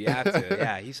have to. You have to.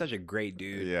 Yeah, he's such a great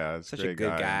dude. Yeah, it's Such a great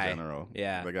good guy. in general.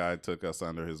 Yeah. The guy took us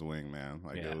under his wing, man.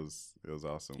 Like Yeah. it was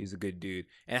awesome. He's a good dude.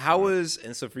 And how was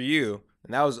and so for you,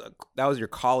 and that was your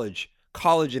college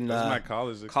and That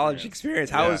was my college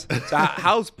experience. Yeah.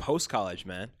 How's post college,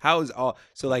 man? How's all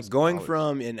so like going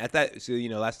Post-college. from and at that so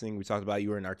last thing we talked about, you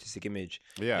were in artistic image.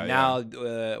 Yeah. And yeah.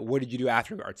 now what did you do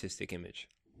after artistic image?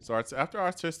 So after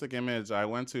artistic image, I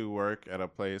went to work at a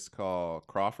place called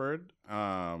Crawford.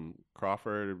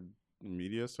 Crawford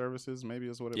Media Services, maybe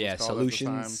is what it was called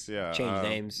Solutions. at the time. Yeah, Changed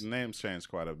names. Names changed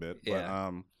quite a bit.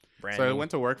 Yeah. But, so I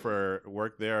went to work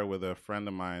there with a friend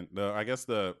of mine.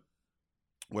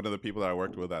 One of the people that I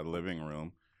worked with at Living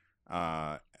Room.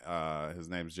 His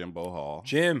name's Jim Bohall.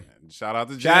 Jim. Shout out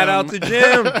to Jim. Shout out to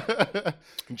Jim.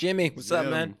 Jimmy, what's up,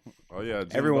 man? Oh yeah,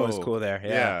 Jim Everyone was Bo. cool there.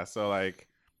 Yeah. So I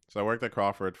worked at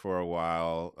Crawford for a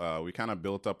while. We kind of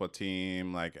built up a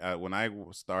team. Like when I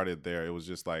started there, it was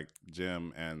just like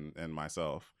Jim and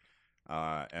myself.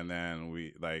 And then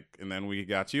we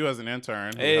got you as an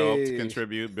intern who helped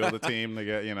contribute, build a team to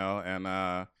get,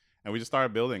 and we just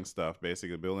started building stuff,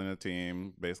 basically building a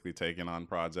team, basically taking on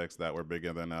projects that were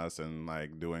bigger than us and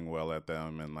like doing well at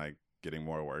them and like getting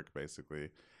more work basically.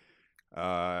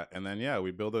 And then, yeah, we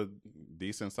built a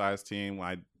decent sized team.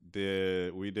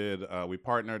 We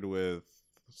partnered with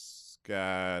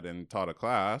SCAD and taught a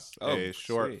class, a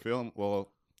short sweet. film.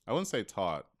 Well, I wouldn't say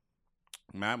taught.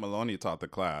 Matt Maloney taught the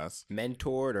class.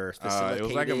 Mentored or facilitated? It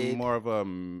was like more of a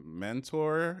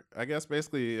mentor, I guess.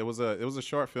 Basically, it was a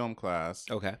short film class.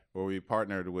 Okay. Where we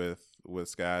partnered with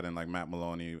SCAD and like Matt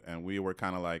Maloney, and we were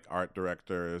kind of like art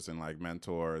directors and like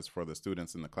mentors for the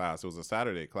students in the class. It was a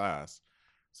Saturday class,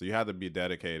 so you had to be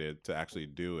dedicated to actually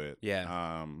do it.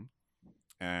 Yeah.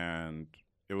 And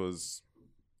it was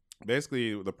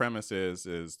basically the premise is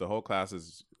the whole class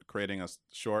is creating a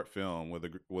short film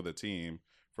with a team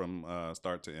from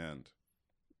start to end.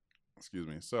 Excuse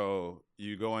me. So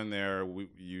you go in there,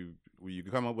 you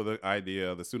come up with an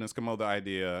idea. The students come up with the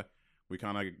idea. We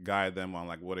kind of guide them on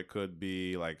like what it could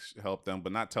be, like help them,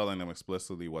 but not telling them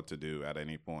explicitly what to do at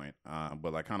any point.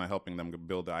 But like kind of helping them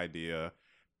build the idea.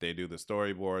 They do the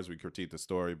storyboards. We critique the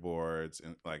storyboards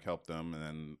and like help them, and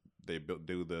then they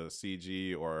do the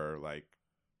CG or like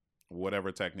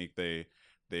whatever technique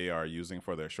they are using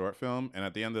for their short film. And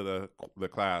at the end of the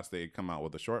class, they come out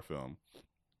with a short film.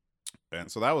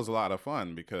 And so that was a lot of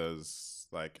fun because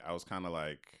like I was kind of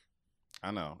like, I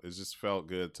don't know, it just felt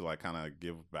good to like kind of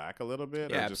give back a little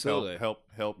bit. Yeah, or just absolutely.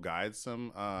 help guide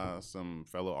some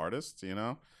fellow artists,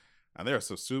 And there are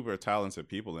some super talented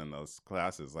people in those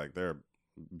classes. Like they're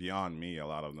beyond me, a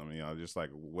lot of them, just like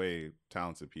way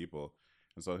talented people.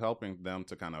 And so helping them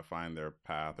to kind of find their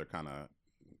path or kind of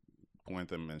point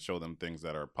them and show them things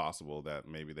that are possible that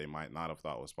maybe they might not have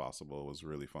thought was possible was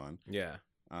really fun. Yeah.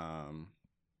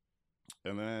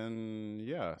 And then,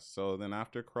 yeah, so then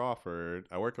after Crawford,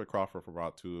 I worked with Crawford for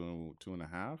about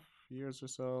 2.5 years or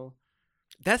so.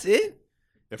 That's it?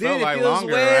 It Dude, felt like feels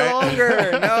longer, way right?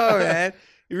 longer. No, man.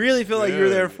 You really feel like you were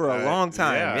there for a Dude, long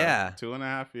time. Yeah.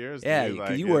 2.5 years. Yeah, dude, because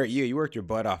like, you worked your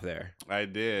butt off there. I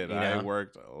did. You I know?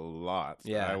 worked a lot.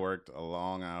 Yeah. I worked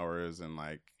long hours and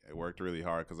like I worked really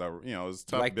hard because it was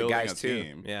tough Like the building guys a too.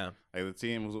 team. Yeah. Like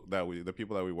the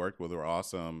people that we worked with were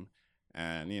awesome.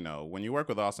 And when you work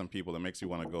with awesome people, it makes you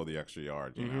want to go the extra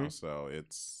yard, you know. So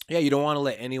it's you don't want to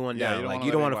let anyone Yeah, down. you don't Like wanna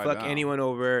you don't let want to anybody fuck down. anyone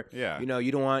over. Yeah.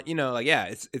 You don't want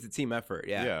it's a team effort.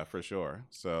 Yeah. Yeah, for sure.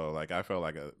 So like I felt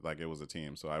like it was a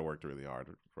team, so I worked really hard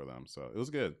for them. So it was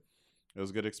good. It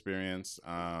was a good experience.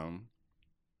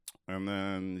 And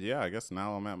then I guess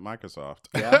now I'm at Microsoft.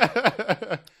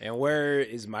 Yeah. And where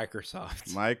is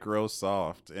Microsoft?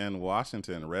 Microsoft in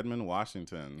Washington, Redmond,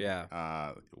 Washington.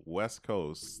 Yeah. West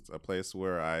Coast, a place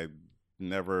where I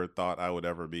never thought I would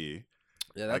ever be.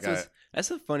 Yeah, that's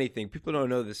a funny thing. People don't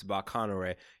know this about Conor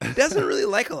Ray. He doesn't really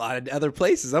like a lot of other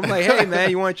places. I'm like, hey man,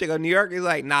 you want to check out New York? He's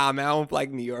like, nah, man, I don't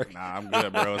like New York. Nah, I'm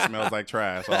good, bro. It smells like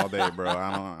trash all day, bro.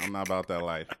 I'm not about that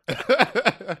life.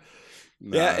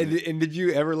 Nah. Yeah, and did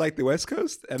you ever like the West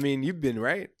Coast? I mean, you've been,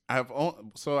 right?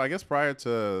 So I guess prior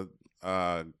to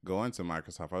going to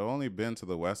Microsoft, I've only been to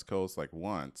the West Coast like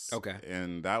once. Okay.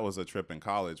 And that was a trip in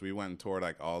college. We went and toured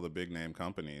like all the big name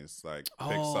companies like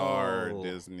Pixar,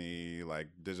 Disney, like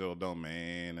Digital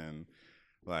Domain, and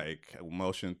like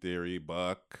Motion Theory,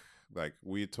 Buck. Like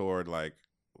we toured it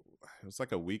was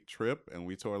like a week trip, and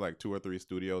we toured like 2 or 3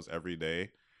 studios every day.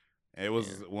 It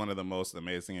was one of the most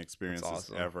amazing experiences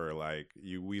awesome. ever. Like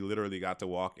we literally got to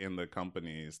walk in the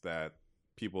companies that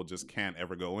people just can't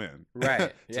ever go in.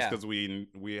 Right. Just because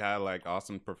we had like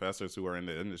awesome professors who are in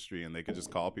the industry and they could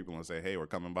just call people and say, hey, we're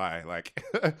coming by. Like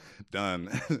done.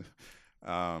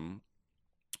 And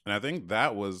I think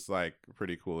that was like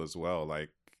pretty cool as well. Like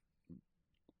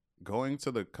going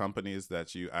to the companies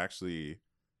that you actually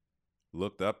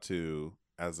looked up to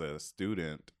as a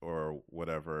student or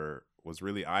whatever was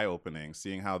really eye-opening.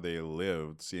 Seeing how they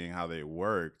lived, seeing how they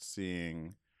worked,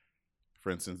 seeing,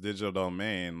 for instance, Digital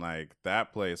Domain, like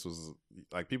that place was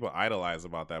like people idolize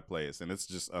about that place, and it's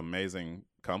just amazing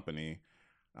company.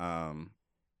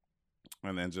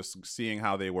 And then just seeing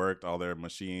how they worked, all their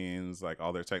machines, like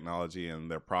all their technology and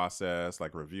their process,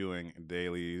 like reviewing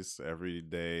dailies every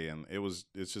day, and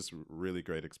it's just really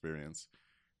great experience.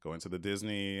 Going to the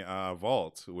Disney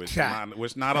vault, which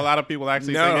not a lot of people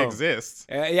actually think exists.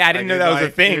 Yeah, I didn't know that was a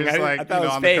thing. I thought it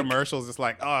was on fake. The commercials, it's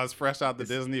like, oh, it's fresh out the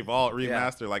Disney vault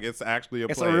remaster. Like it's actually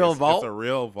it's place. A real vault. It's a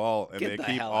real vault, and they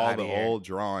keep all the old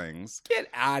drawings. Get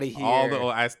out of here! All the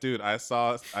old, I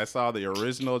saw the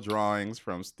original drawings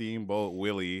from Steamboat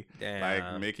Willie,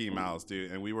 like Mickey Mouse,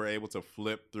 dude, and we were able to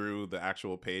flip through the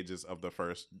actual pages of the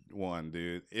first one,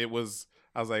 dude.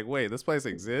 I was like, wait, this place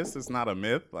exists? It's not a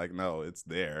myth? Like, no, it's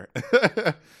there.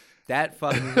 That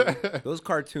fucking those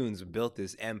cartoons built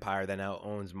this empire that now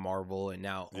owns Marvel and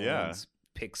now owns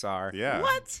Pixar. Yeah.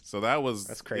 What? So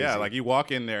that's crazy. Yeah, like you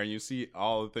walk in there and you see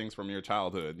all the things from your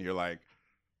childhood and you're like,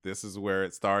 this is where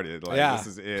it started. Like this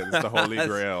is it. It's the Holy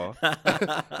Grail.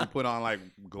 You put on like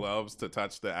gloves to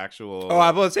touch the actual. Oh,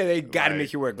 I was say they got to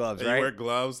make you wear gloves, right? You wear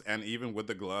gloves, and even with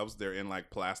the gloves, they're in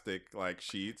like plastic like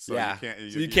sheets. So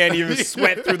you can't even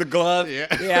sweat through the glove.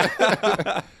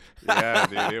 Yeah. Yeah,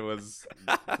 dude, it was.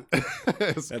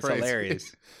 That's crazy.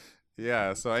 Hilarious.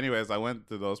 Yeah. So, anyways, I went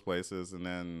to those places, and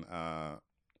then.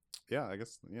 I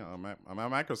guess I'm at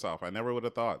Microsoft. I never would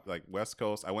have thought like West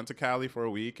Coast. I went to Cali for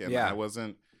a week, and I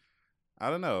wasn't. I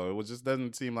don't know. It just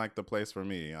doesn't seem like the place for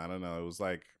me. I don't know. It was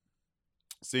like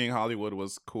seeing Hollywood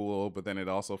was cool, but then it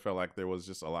also felt like there was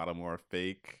just a lot of more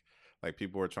fake. Like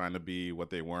people were trying to be what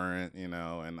they weren't, and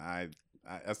I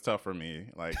that's tough for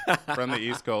me. Like from the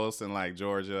East Coast and like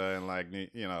Georgia and like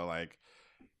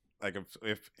like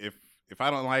if I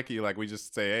don't like you, like we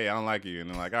just say, hey, I don't like you, and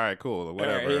they're like, all right, cool,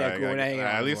 whatever. Cool.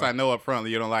 At least I know up front that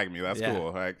you don't like me. That's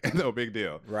cool. Like no big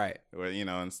deal. Right. Where,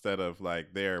 instead of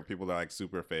like there, people are like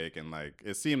super fake, and like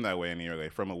it seemed that way anyway.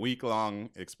 From a week-long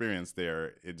experience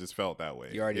there, it just felt that way.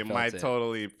 It might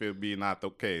totally be not the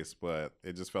case, but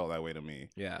it just felt that way to me.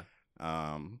 Yeah.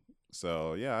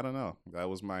 So yeah, I don't know. That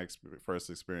was my first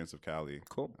experience of Cali.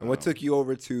 Cool. And what took you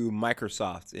over to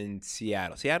Microsoft in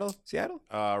Seattle? Seattle?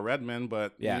 Redmond,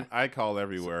 but I call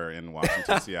everywhere in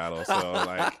Washington, Seattle. So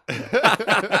like,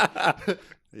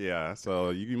 yeah. So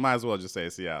you might as well just say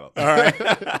Seattle. All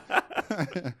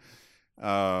right.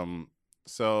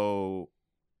 So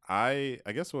I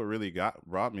guess what really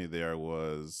brought me there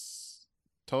was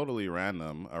totally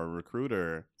random. A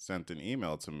recruiter sent an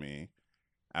email to me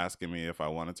asking me if I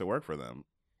wanted to work for them.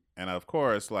 And of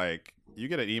course, like you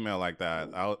get an email like that,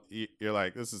 you're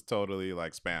like, this is totally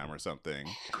like spam or something.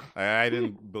 I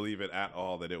didn't believe it at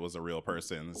all that it was a real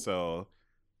person. So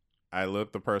I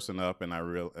looked the person up and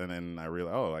then I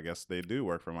realized, oh, I guess they do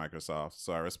work for Microsoft.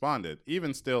 So I responded.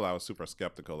 Even still, I was super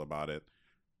skeptical about it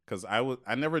because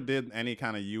I never did any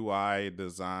kind of UI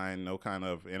design, no kind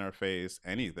of interface,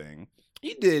 anything.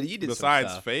 You did besides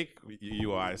some stuff. Fake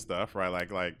UI stuff,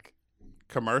 right? Like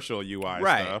commercial UI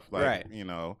stuff, like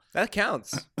that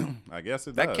counts. I guess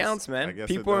it does. That counts, man.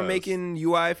 People are making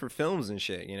UI for films and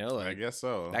shit, like I guess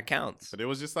so. That counts. But it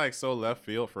was just like so left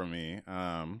field for me,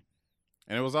 and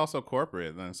it was also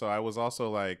corporate, and so I was also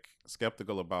like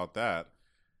skeptical about that,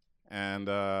 and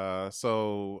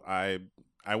so I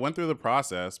went through the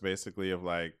process basically of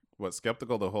like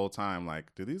skeptical the whole time.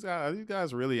 Like, are these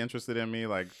guys really interested in me?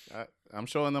 Like, I'm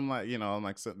showing them like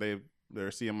like they're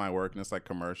seeing my work, and it's like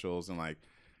commercials and like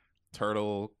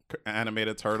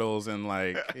animated turtles and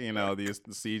like these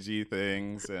CG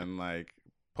things and like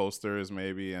posters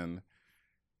maybe and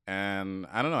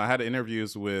I don't know. I had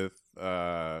interviews with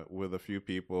a few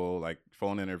people, like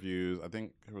phone interviews. I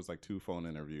think it was like 2 phone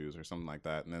interviews or something like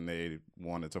that, and then they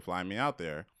wanted to fly me out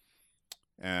there,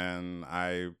 and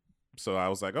so I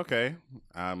was like, okay,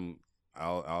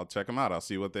 I'll check them out. I'll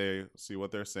see what they're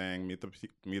saying. Meet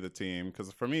the team,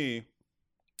 because for me,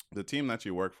 the team that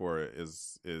you work for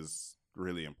is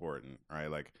really important, right?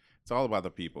 Like it's all about the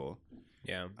people.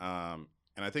 Yeah.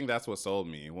 And I think that's what sold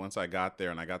me. Once I got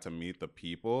there and I got to meet the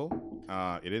people,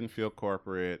 it didn't feel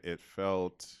corporate. It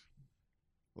felt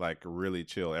like really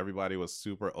chill. Everybody was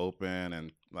super open,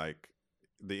 and like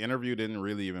the interview didn't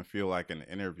really even feel like an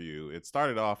interview. It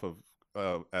started off of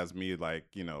as me, like,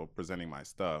 you know, presenting my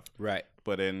stuff, Right.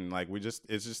 but then like it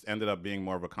just ended up being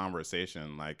more of a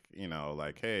conversation, like, you know,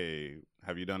 like, hey,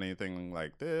 have you done anything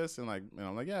like this? And like, you know,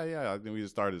 I'm like, yeah. And we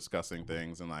just started discussing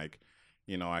things, and like,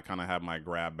 you know, I kind of have my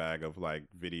grab bag of like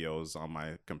videos on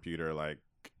my computer, like,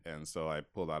 and so I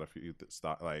pulled out a few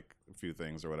like a few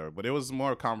things or whatever. But it was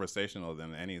more conversational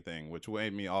than anything, which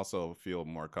made me also feel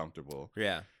more comfortable.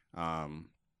 Yeah. um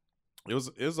it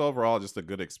was overall just a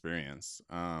good experience.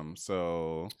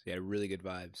 So Yeah, really good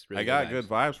vibes. I Really good got vibes. good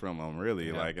vibes from them, really,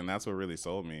 Yeah. like, and that's what really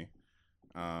sold me.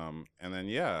 And then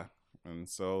yeah, and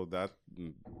so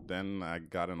then I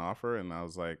got an offer, and I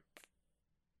was like,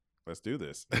 let's do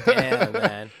this. Damn,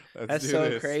 man. Let's That's do so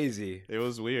this. crazy. It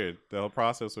was weird. The whole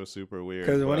process was super weird.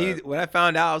 Because but when I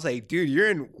found out, I was like, dude, you're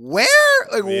in where?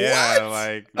 Like, yeah, what?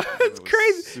 like That's it was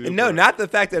crazy. And no, super- not the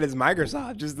fact that it's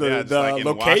Microsoft, just the, yeah, just the like in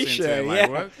location. Washington, Yeah.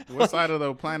 like what side of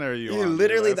the planet are you You're on? Dude?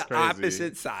 literally That's the crazy.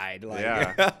 opposite side. Like,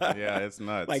 Yeah, yeah, it's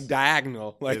nuts. like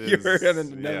diagonal. Like It you're is,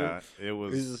 in the yeah, it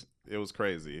was was it was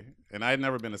crazy, and I had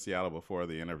never been to Seattle before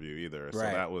the interview either, so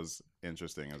Right. that was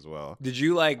interesting as well. Did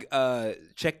you like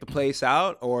check the place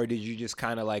out, or did you just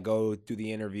kind of like go through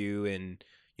the interview and,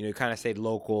 you know, kind of stayed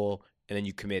local and then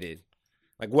you committed?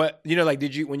 Like what, you know, like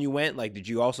did you, when you went, like did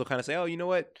you also kind of say, oh, you know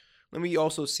what, let me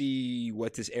also see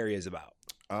what this area is about?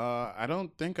 I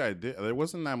don't think I did. There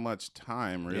wasn't that much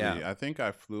time, really. Yeah. I think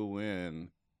I flew in.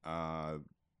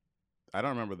 I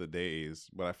don't remember the days,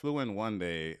 but I flew in one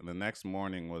day, and the next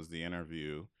morning was the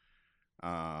interview.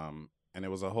 And it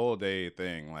was a whole day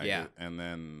thing, like, Yeah. and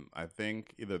then I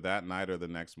think either that night or the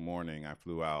next morning I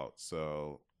flew out.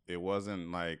 So it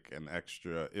wasn't like an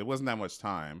extra. It wasn't that much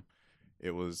time.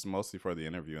 It was mostly for the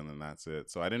interview, and then that's it.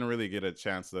 So I didn't really get a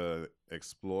chance to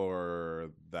explore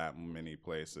that many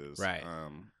places. Right.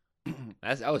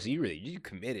 That's so you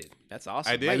committed. That's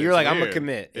awesome. I did. Like, you're It's like, I'm gonna weird.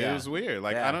 commit. It Yeah. was weird.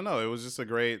 Like, Yeah. I don't know. It was just a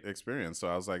great experience. So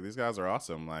I was like, these guys are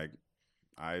awesome. Like,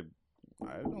 I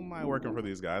don't mind working for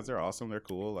these guys. They're awesome. They're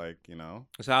cool. Like, you know.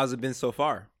 So how's it been so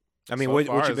far? I mean, So what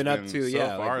far you it's been up to? So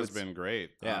Yeah. far like, it's been great.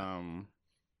 Yeah.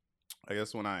 I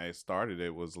guess when I started,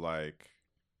 it was like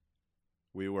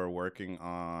we were working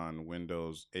on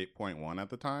Windows 8.1 at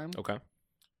the time. Okay.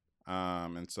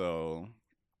 And so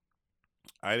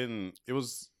I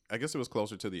guess it was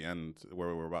closer to the end where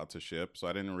we were about to ship, so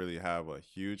I didn't really have a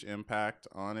huge impact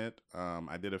on it.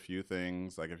 I did a few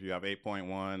things, like if you have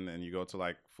 8.1 and you go to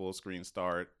like full screen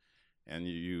start, and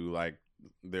you like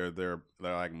they're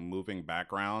like moving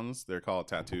backgrounds. They're called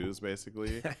tattoos,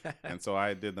 basically. And so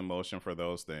I did the motion for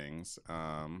those things.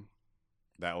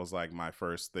 That was like my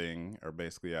first thing, or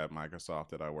basically at Microsoft,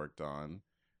 that I worked on.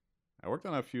 I worked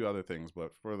on a few other things,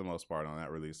 but for the most part on that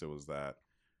release, it was that.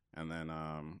 And then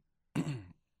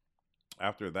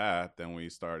after that, then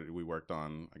we worked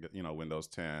on, you know, Windows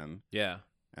 10. Yeah.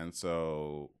 And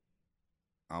so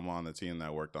I'm on the team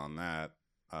that worked on that.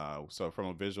 So from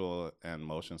a visual and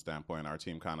motion standpoint, our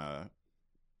team kind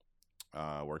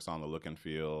of works on the look and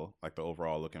feel, like the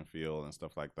overall look and feel and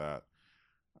stuff like that.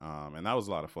 And that was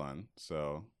a lot of fun.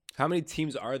 So how many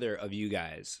teams are there of you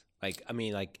guys? Like, I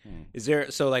mean, like, is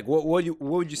there, so like, what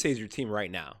would you say is your team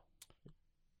right now?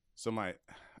 So my,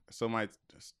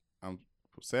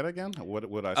 say it again. What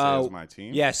would I say is my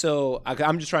team? Yeah. So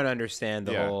I'm just trying to understand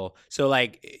the whole, so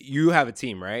like you have a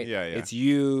team, right? Yeah. It's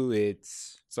you,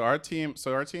 So our team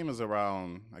is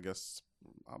around, I guess,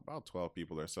 about 12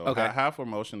 people or so. Okay. Half were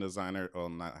motion designer. Well,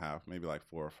 not half, maybe like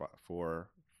four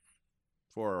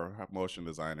motion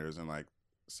designers, and like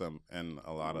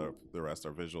a lot of the rest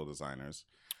are visual designers.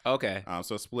 okay.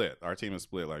 So split. Our team is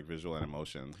split, like visual and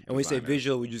motion. And when you say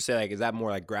visual, would you say like, is that more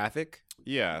like graphic?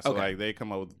 Yeah. So Okay. like they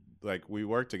come up with, like, we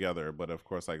work together, but of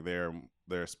course, like their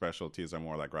specialties are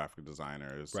more like graphic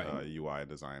designers, Right. UI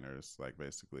designers, like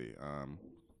basically.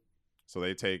 So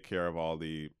they take care of all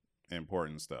the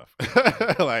important stuff,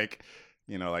 like,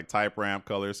 you know, like type ramp,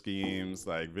 color schemes,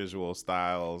 like visual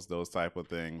styles, those type of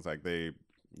things. Like they're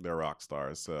rock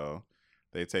stars, so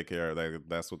they take care of that.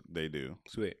 That's what they do.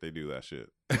 Sweet. They do that shit.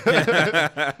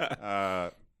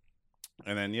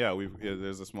 And then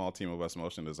there's a small team of us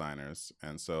motion designers,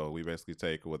 and so we basically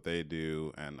take what they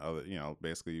do and other, you know,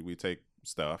 basically we take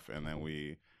stuff and then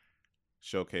we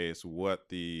showcase what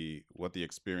the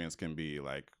experience can be.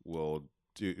 Like we'll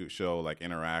show like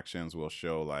interactions. We'll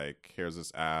show like, here's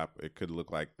this app. It could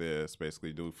look like this.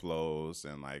 Basically, do flows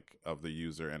and like of the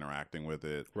user interacting with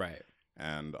it. Right.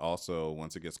 And also,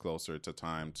 once it gets closer to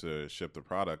time to ship the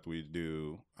product, we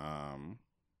do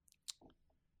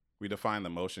we define the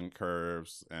motion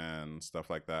curves and stuff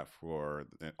like that for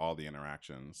all the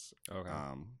interactions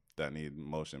that need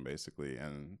motion, basically.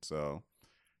 And so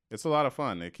it's a lot of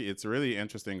fun. It's really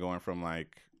interesting going from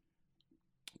like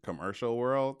commercial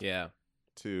world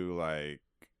to like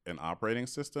an operating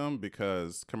system,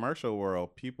 because commercial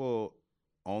world, people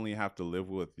only have to live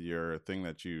with your thing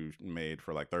that you made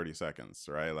for like 30 seconds,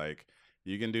 right? Like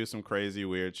you can do some crazy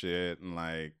weird shit and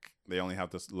like they only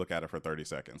have to look at it for 30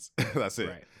 seconds. That's it.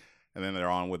 Right. And then they're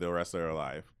on with the rest of their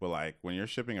life. But like when you're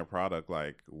shipping a product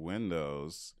like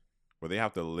Windows, where they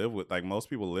have to live with, like most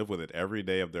people live with it every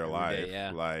day of their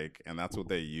life, like, and that's what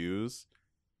they use.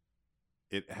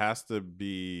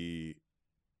 Everything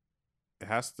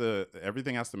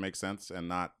has to make sense and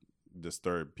not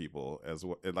disturb people as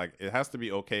well. It has to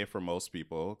be okay for most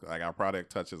people. Like our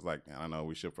product touches like, I don't know,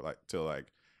 we ship for like till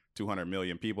like 200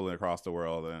 million people across the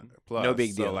world and plus. No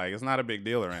big deal. So like it's not a big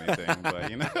deal or anything, but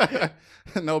you know,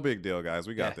 no big deal, guys.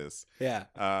 We got this. Yeah.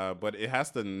 But it has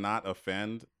to not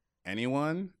offend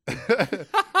anyone.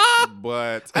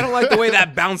 But I don't like the way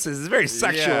that bounces. It's very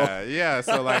sexual. Yeah.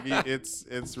 So like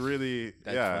it's really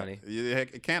funny.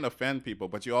 It can't offend people,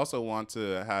 but you also want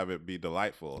to have it be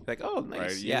delightful. Like, oh, nice.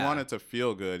 Right? You want it to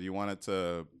feel good. You want it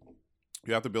to.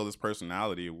 You have to build this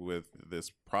personality with this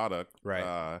product.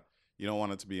 Right. You don't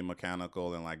want it to be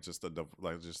mechanical and like just a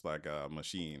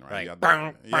machine, right?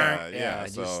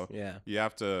 So you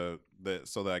have to.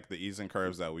 So like the ease and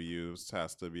curves that we use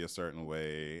has to be a certain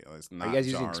way. It's not. Are you guys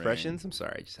jarring. using expressions? I'm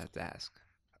sorry, I just have to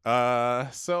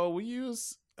ask. So we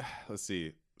use. Let's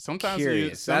see. Sometimes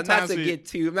curious. I'm not trying to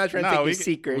take a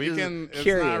secret. It's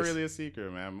not really a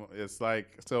secret, man. It's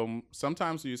like, so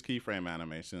sometimes we use keyframe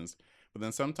animations. But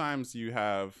then sometimes you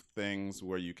have things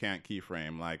where you can't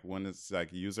keyframe, like when it's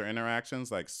like user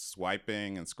interactions, like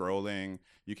swiping and scrolling,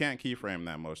 you can't keyframe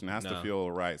that motion. It has to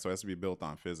feel right. So it has to be built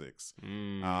on physics.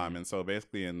 And so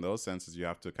basically in those senses, you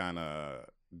have to kind of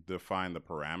define the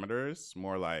parameters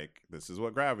more like this is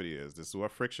what gravity is. This is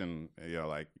what friction,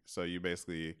 like, so you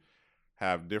basically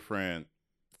have different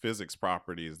physics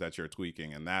properties that you're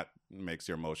tweaking, and that makes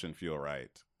your motion feel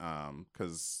right.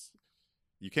 Because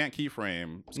you can't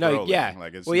keyframe scrolling. No, yeah.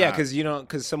 Like it's because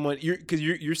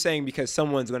you're saying because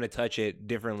someone's going to touch it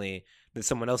differently than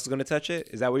someone else is going to touch it.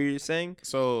 Is that what you're saying?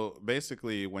 So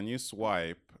basically, when you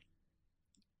swipe,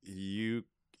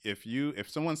 if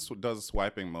someone does a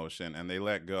swiping motion and they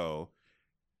let go,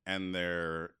 and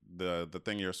the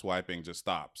thing you're swiping just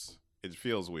stops, it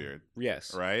feels weird.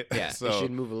 Yes. Right. Yeah. So it should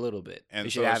move a little bit. And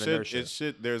it should have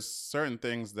inertia. There's certain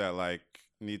things that like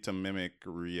need to mimic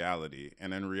reality,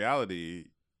 and in reality,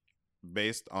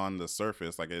 based on the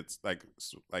surface, like it's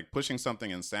like pushing something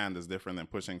in sand is different than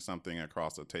pushing something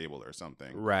across a table or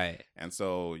something, right? And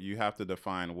so you have to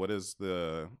define what's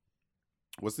the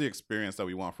experience that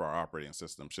we want for our operating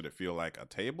system. Should it feel like a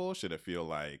table? Should it feel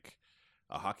like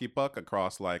a hockey puck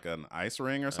across like an ice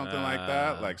ring or something like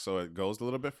that, like so it goes a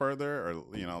little bit further, or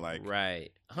like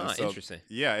right. So, interesting.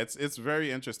 Yeah, it's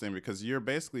very interesting because you're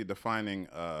basically defining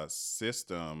a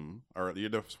system, or you're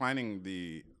defining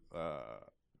the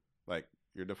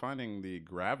you're defining the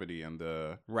gravity and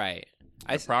the right.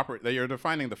 You're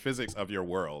defining the physics of your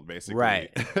world, basically.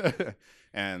 Right.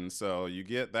 And so you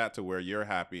get that to where you're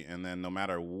happy, and then no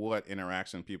matter what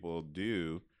interaction people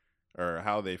do or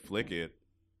how they flick it,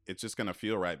 it's just gonna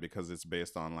feel right because it's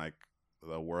based on like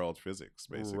the world physics,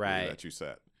 basically, that you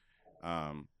set.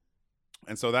 And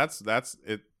so that's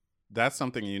it. That's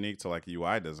something unique to like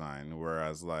UI design,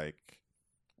 whereas like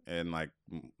in like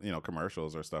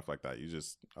commercials or stuff like that, you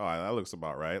just that looks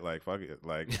about right, like fuck it,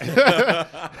 like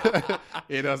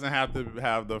it doesn't have to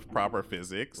have the proper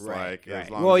physics, right. As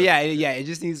long as it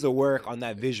just needs to work on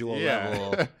that visual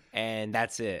level, and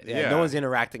that's it. No one's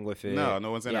interacting with it. No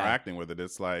one's interacting with it.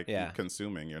 It's like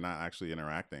consuming. You're not actually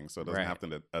interacting, so it doesn't have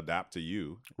to adapt to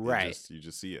you. Right. You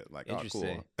just see it like,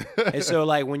 interesting. Oh, cool. And so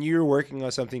like when you're working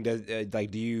on something,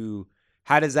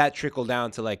 how does that trickle down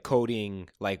to like coding?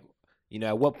 Like,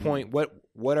 at what point,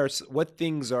 what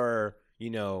things are,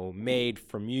 made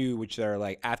from you, which are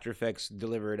like After Effects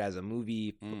delivered as a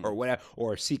movie or whatever,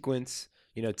 or a sequence,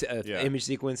 image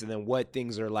sequence, and then what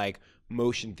things are like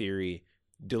motion theory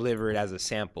delivered as a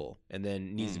sample and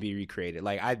then needs to be recreated.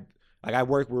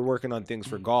 We're working on things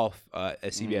for golf at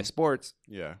CBS Sports.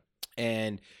 Yeah.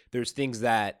 And there's things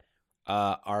that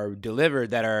are delivered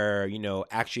that are,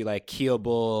 actually like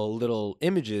keyable little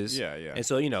images. Yeah. And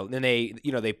so, then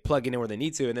they plug in where they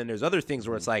need to. And then there's other things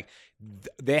where it's like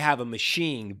they have a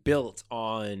machine built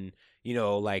on,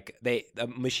 a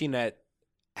machine that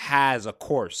has a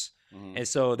course. And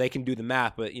so they can do the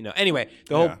math. But, anyway,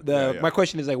 my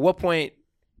question is like, what point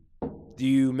do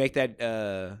you make that,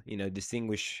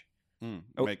 distinguish You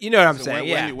know what I'm So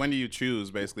saying? when do you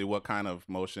choose basically what kind of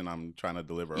motion I'm trying to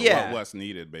deliver? Or Yeah. what's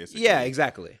needed basically? Yeah,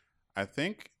 exactly. I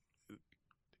think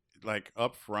like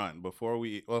up front before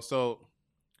so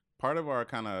part of our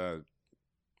kind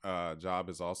of job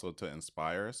is also to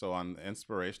inspire. So on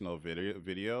inspirational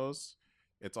videos,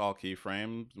 it's all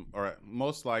keyframed, or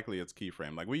most likely it's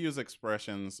keyframe. Like we use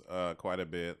expressions quite a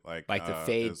bit, like to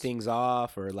fade things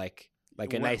off, or like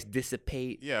a nice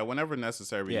dissipate. Yeah, whenever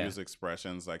necessary, we use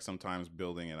expressions. Like sometimes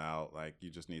building it out, like you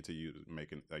just need to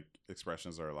making like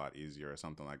expressions are a lot easier or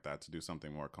something like that to do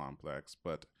something more complex.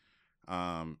 But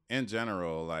in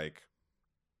general, like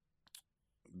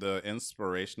the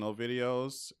inspirational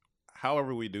videos,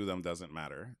 however we do them doesn't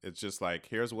matter. It's just like,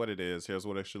 here's what it is, here's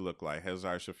what it should look like, here's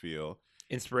how it should feel.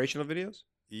 Inspirational videos?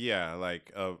 Yeah,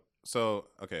 like so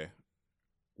okay.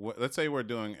 Let's say we're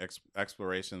doing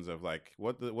explorations of like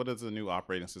what does the new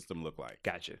operating system look like?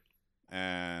 Gotcha.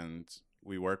 And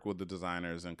we work with the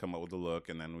designers and come up with a look,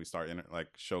 and then we start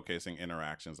like showcasing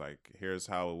interactions. Like here's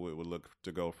how it would look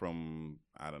to go from,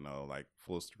 I don't know, like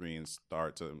full screen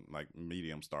start to like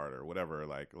medium start or whatever,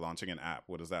 like launching an app.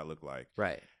 What does that look like?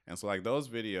 Right. And so like those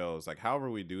videos, like however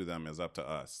we do them is up to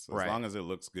us. As long as it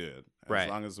looks good, right. As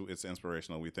long as it's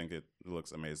inspirational, we think it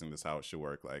looks amazing. This is how it should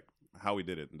work. Like how we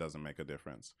did it doesn't make a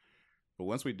difference. But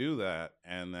once we do that,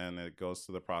 and then it goes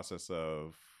to the process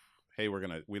of, hey,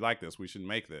 we like this, we should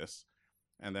make this.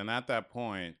 And then at that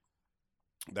point,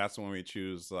 that's when we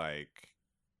choose, like,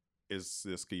 is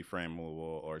this keyframe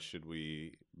movable, or should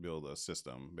we build a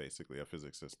system, basically a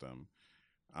physics system?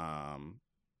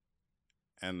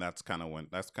 And that's kind of when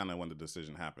the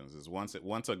decision happens. Is once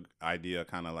an idea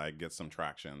kind of like gets some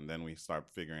traction, then we start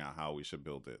figuring out how we should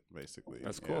build it. Basically,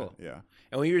 that's cool. Yeah.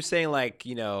 And when you were saying like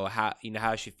how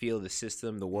I should feel the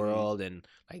system, the world, and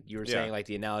like you were saying like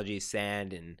the analogy is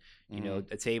sand and you know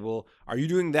a table. Are you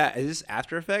doing that? Is this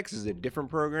After Effects? Is it a different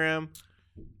program?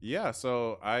 Yeah.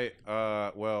 So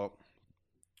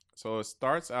so it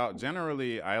starts out.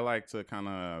 Generally, I like to kind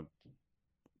of,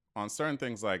 on certain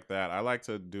things like that, I like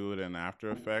to do it in After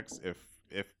Effects if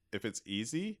it's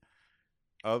easy.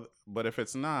 But if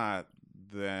it's not,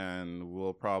 then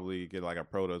we'll probably get like a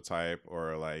prototype,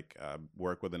 or like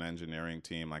work with an engineering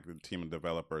team, like a team of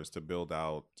developers, to build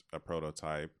out a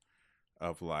prototype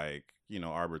of like,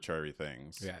 arbitrary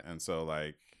things. Yeah. And so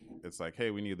like it's like,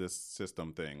 hey, we need this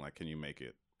system thing. Like, can you make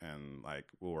it? And like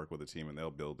we'll work with a team and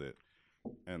they'll build it,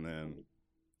 and then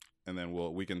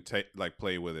we can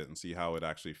play with it and see how it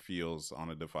actually feels on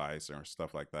a device or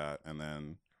stuff like that, and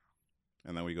then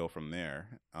we go from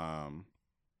there.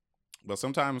 But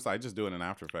sometimes I just do it in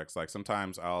After Effects. Like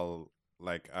sometimes I'll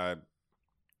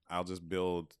just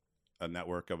build a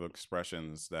network of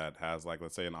expressions that has, like,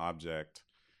 let's say an object,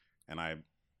 and I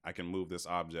can move this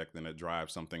object and it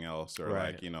drives something else, or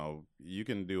like, you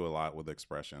can do a lot with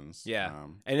expressions. Yeah.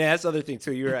 And that's the other thing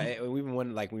too. You're even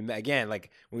when like we met again,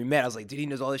 like when we met, I was like, dude, he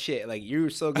knows all this shit. Like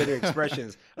you're so good at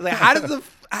expressions. I was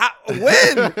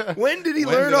like, when did he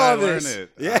learn all this?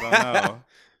 Yeah. I don't know.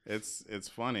 It's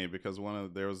funny because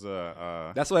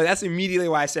that's immediately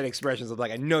why I said expressions. I'm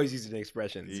like, I know he's using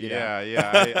expressions.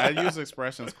 Yeah. I use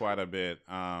expressions quite a bit.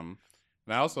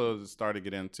 And I also started to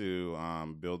get into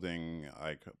building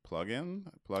like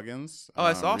plugins. Oh,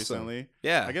 that's awesome. Recently.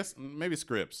 Yeah. I guess maybe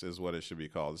scripts is what it should be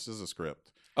called. This is a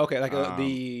script. Okay, like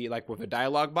like with a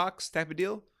dialogue box type of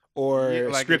deal, or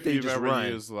a script that you just run.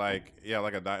 Use like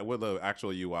with the actual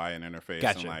UI and interface,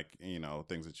 gotcha. And like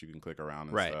things that you can click around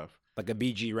and right. stuff. Like a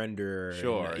BG render.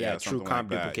 Sure. Yeah. True comp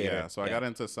duplicator. Yeah. So I got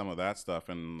into some of that stuff,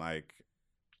 and like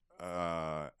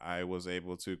I was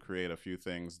able to create a few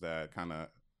things that kind of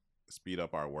speed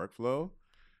up our workflow,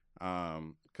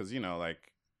 because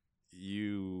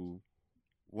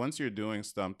once you're doing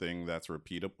something that's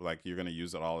repeatable, like you're going to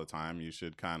use it all the time, it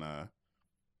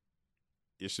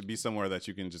should be somewhere that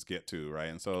you can just get to, right?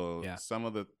 And so some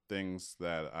of the things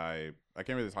that I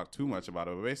can't really talk too much about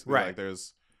it, but basically like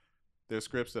there's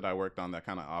scripts that I worked on that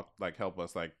kind of like help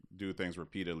us like do things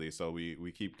repeatedly, so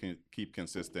we keep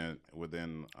consistent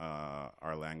within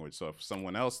our language. So if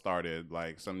someone else started,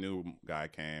 like some new guy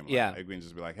came, like, we can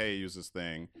just be like, hey, use this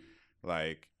thing,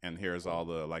 like, and here's all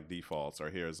the like defaults, or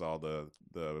here's all the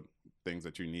things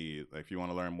that you need. Like, if you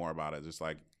want to learn more about it, just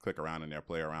like click around in there,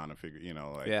 play around, and figure, you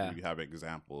have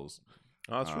examples.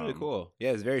 Oh, that's really cool.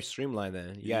 Yeah, it's very streamlined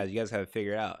then. You guys have it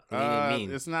figured out.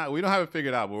 It's not. We don't have it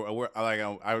figured out. But we're like,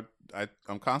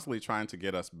 I'm constantly trying to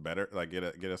get us better, like get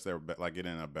us there, like get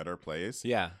in a better place.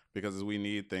 Yeah. Because we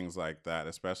need things like that,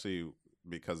 especially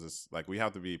because it's like we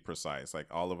have to be precise. Like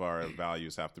all of our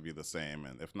values have to be the same,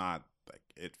 and if not, like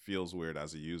it feels weird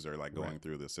as a user, like going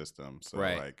through the system. So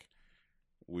like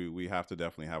we have to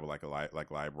definitely have like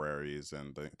like libraries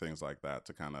and things like that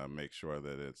to kind of make sure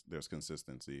that there's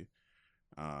consistency.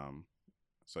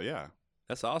 So yeah.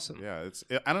 That's awesome. Yeah,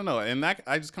 I don't know, and that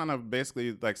I just kind of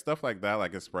basically like stuff like that,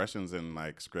 like expressions and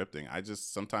like scripting. I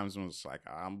just sometimes was like,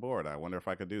 I'm bored. I wonder if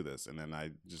I could do this, and then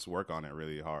I just work on it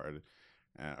really hard,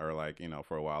 or like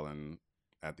for a while, and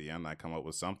at the end I come up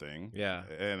with something. Yeah,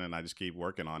 and then I just keep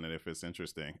working on it if it's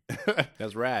interesting.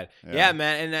 That's rad. Yeah,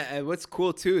 man. And what's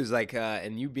cool too is like,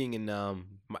 and you being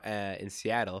in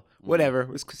Seattle, whatever.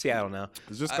 It's Seattle now.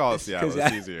 Let's just call it Seattle.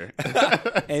 It's easier.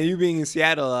 And you being in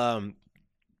Seattle,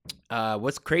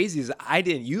 what's crazy is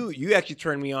you actually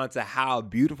turned me on to how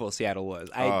beautiful Seattle was.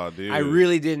 I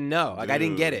really didn't know. Like, I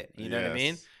didn't get it. You know what I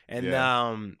mean?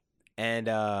 And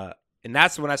and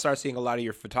that's when I started seeing a lot of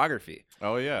your photography.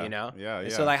 Oh yeah. Yeah.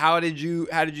 So like, how did you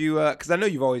because I know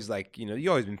you've always like, you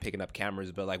always been picking up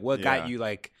cameras, but like what got you,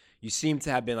 like, you seem to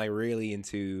have been like really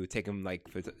into taking like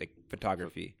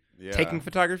photography. Yeah. Taking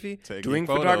photography, doing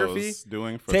photography,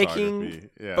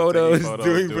 taking photos,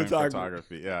 doing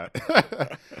photography. Yeah.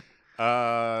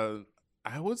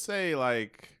 I would say,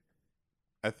 like,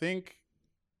 I think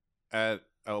at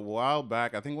a while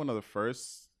back, I think one of the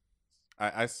first,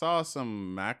 I saw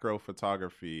some macro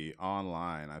photography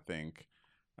online. I think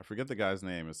I forget the guy's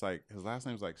name. It's like his last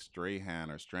name's like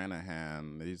Strahan or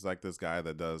Stranahan. He's like this guy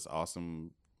that does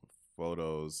awesome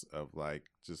photos of like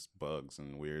just bugs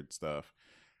and weird stuff.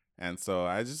 And so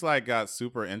I just like got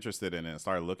super interested in it and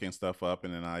started looking stuff up.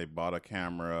 And then I bought a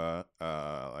camera,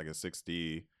 like a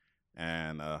 6D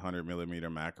and a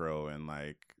 100mm macro, and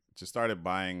like just started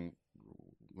buying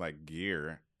like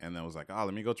gear. And then was like, oh,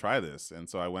 let me go try this. And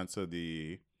so I went to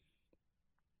the,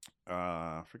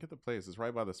 forget the place. It's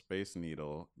right by the Space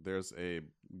Needle. There's a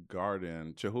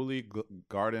garden, Chihuly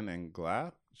Garden and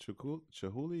Glass.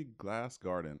 Chihuly Glass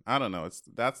Garden. I don't know.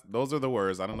 Those are the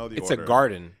words. I don't know the order. It's a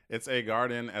garden. It's a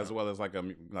garden, as well as like a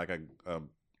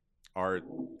art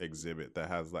exhibit that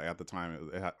has, like, at the time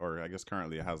or I guess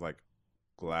currently it has like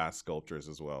glass sculptures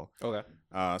as well. Okay.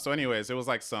 So anyways, it was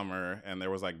like summer and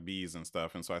there was like bees and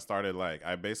stuff, and so I started like,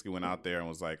 I basically went out there and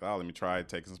was like, oh, let me try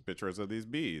taking some pictures of these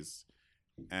bees.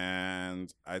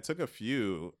 And I took a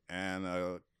few, and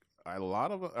a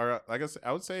lot of, or I guess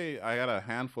I would say I had a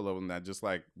handful of them that just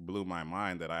like blew my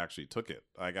mind that I actually took it.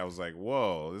 Like, I was like,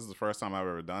 whoa, this is the first time I've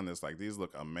ever done this. Like, these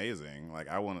look amazing. Like,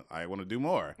 I want to do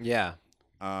more. Yeah.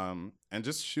 And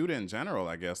just shoot in general,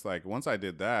 I guess. Like, once I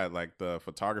did that, like, the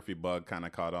photography bug kind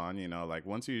of caught on, like,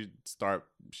 once you start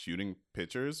shooting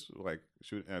pictures, like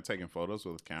taking photos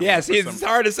with cameras. Yeah, see, it's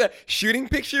hard to say. Shooting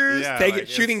pictures,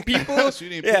 shooting people.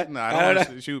 Shooting people. No, I don't want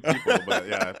to shoot people, but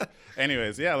yeah.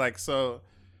 Anyways, yeah, like, so,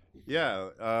 yeah.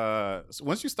 So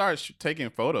once you start taking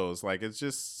photos, like, it's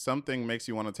just something makes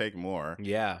you want to take more.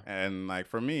 Yeah. And like,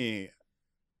 for me,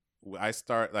 I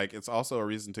start, like, it's also a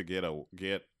reason to get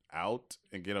out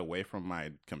and get away from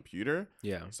my computer.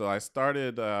 Yeah. So I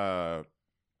started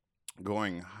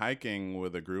going hiking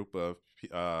with a group of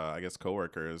I guess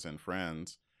coworkers and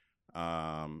friends,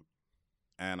 and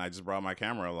I just brought my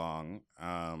camera along,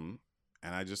 and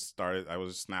I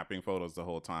was snapping photos the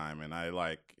whole time. And I,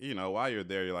 like, while you're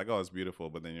there, you're like, oh, it's beautiful,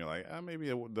 but then you're like,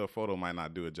 maybe the photo might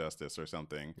not do it justice or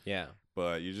something. Yeah.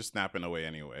 But you're just snapping away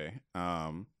anyway.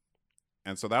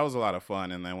 And so that was a lot of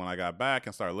fun. And then when I got back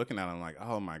and started looking at it, I'm like,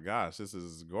 oh my gosh, this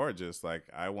is gorgeous. Like,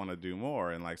 I want to do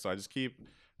more. And like, so I just keep,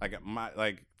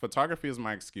 like, photography is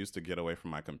my excuse to get away from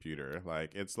my computer.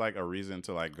 Like, it's like a reason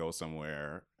to like go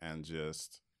somewhere and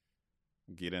just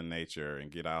get in nature and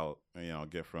get out,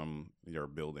 get from your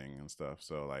building and stuff.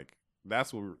 So like,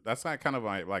 that's like kind of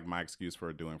my excuse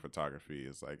for doing photography,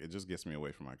 is like, it just gets me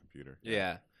away from my computer.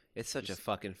 Yeah. It's such a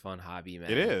fucking fun hobby,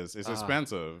 man. It is. It's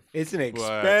expensive. It's an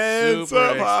expensive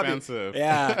hobby. Expensive.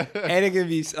 Yeah, and it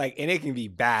can be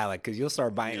bad, like, because you'll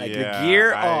start buying like your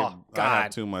gear. God, I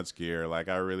have too much gear. Like,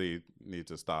 I really need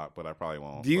to stop, but I probably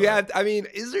won't. Do you have? I mean,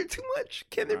 is there too much?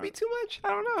 Can there be too much?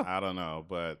 I don't know. I don't know,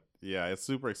 but yeah, it's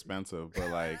super expensive, but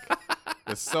like.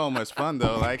 It's so much fun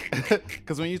though, like,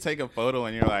 because when you take a photo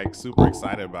and you're like super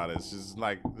excited about it, it's just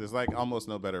like, there's like almost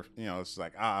no better, it's just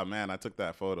like, man, I took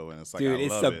that photo, and it's like, dude,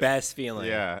 it's the best feeling.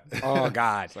 Yeah. Oh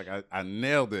God. It's like I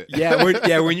nailed it. Yeah.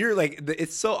 When you're like,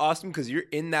 it's so awesome because you're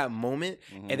in that moment,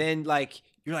 and then like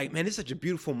you're like, man, it's such a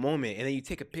beautiful moment, and then you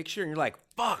take a picture and you're like,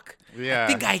 fuck. Yeah.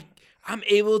 I think I'm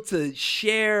able to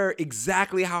share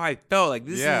exactly how I felt. Like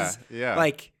this is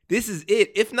like. This is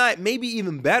it. If not, maybe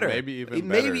even better. Maybe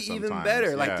even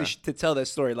better. Like to tell that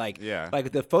story. Like,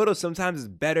 like the photo sometimes is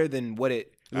better than what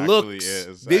it actually looks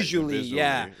is, visually.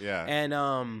 Yeah.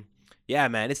 And Yeah,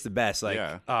 man, it's the best. Like,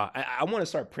 Yeah. I want to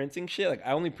start printing shit. Like,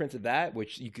 I only printed that,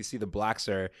 which you can see the blocks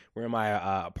are. We're in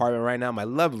my apartment right now. My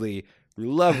lovely,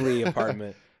 lovely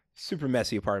apartment, super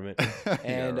messy apartment,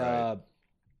 and right.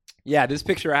 yeah, this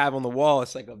picture I have on the wall,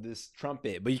 it's like of this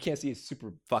trumpet, but you can't see it's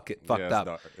super fucked Yeah, it's up.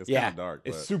 dark. It's Yeah, kind of dark.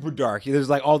 it's But... super dark. There's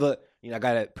like all the, I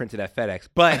got it printed at FedEx.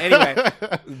 But anyway,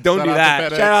 don't Shout do out that.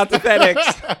 to Shout out to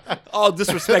FedEx. All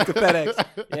disrespect to FedEx.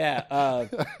 Yeah.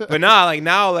 But now,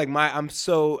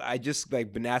 I just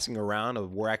like been asking around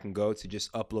of where I can go to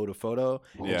just upload a photo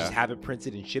and just have it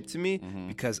printed and shipped to me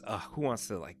because who wants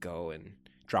to like go and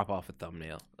drop off a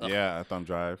thumbnail? Ugh. Yeah, a thumb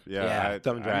drive.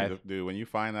 Thumb drive. Dude, when you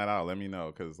find that out, let me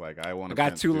know because like I want to. I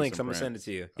got 2 links. I'm gonna send it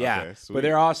to you. Yeah, okay, but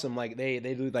they're awesome. Like they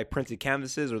do like printed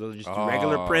canvases or they'll just do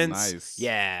regular prints. Nice.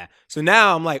 Yeah. So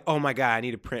now I'm like, oh my god, I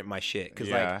need to print my shit because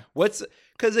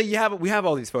because we have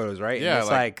all these photos, right? Yeah, and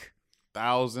it's like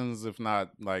thousands, if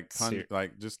not like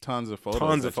like just tons of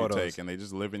photos you take, and they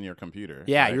just live in your computer.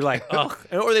 Yeah, you're like, ugh,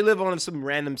 or they live on some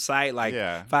random site like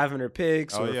 500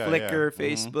 pics or Flickr,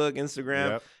 Facebook, Instagram.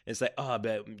 Yep. It's like,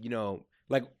 but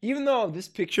like even though this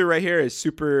picture right here is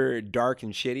super dark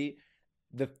and shitty,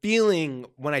 the feeling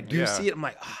when I do see it, I'm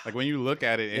like, like when you look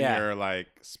at it in your like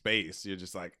space, you're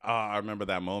just like, I remember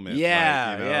that moment.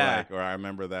 Yeah, like, or I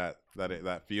remember that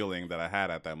feeling that I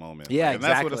had at that moment. Yeah, like, and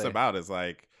exactly. that's what it's about. Is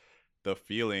like the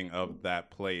feeling of that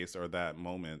place or that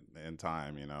moment in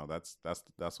time. That's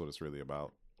what it's really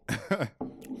about.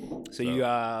 So you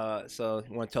want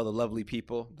to tell the lovely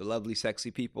people, the lovely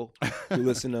sexy people who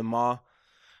listen to Ma,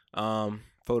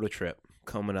 photo trip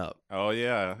coming up. Oh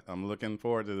yeah, I'm looking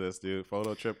forward to this, dude.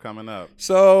 Photo trip coming up.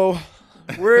 So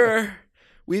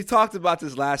we've talked about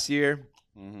this last year,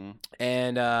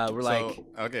 and we're so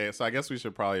I guess we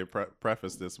should probably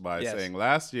preface this by saying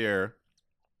last year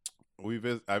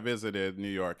I visited New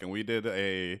York and we did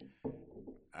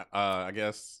I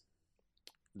guess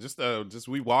just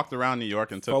we walked around New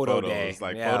York and took photos day.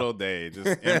 Photo day,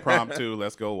 just impromptu.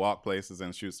 Let's go walk places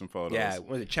and shoot some photos. Yeah,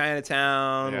 went to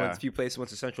Chinatown, went to a few places, went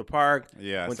to Central Park.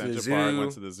 Yeah, went Central to the Park, zoo.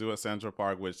 went to the zoo at Central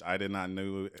Park, which I did not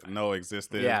know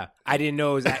existed. Yeah, I didn't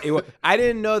know I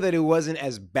didn't know that it wasn't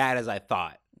as bad as I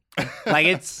thought. Like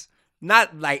it's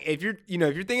not like if you're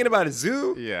thinking about a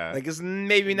zoo, like it's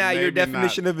maybe not your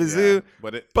definition of a zoo,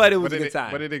 but it was a good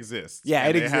time. But it exists. Yeah, and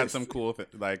it exists. They had some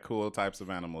cool types of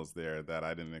animals there that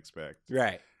I didn't expect.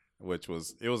 Right. Which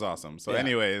was awesome. So,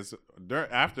 anyways,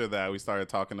 after that, we started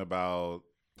talking about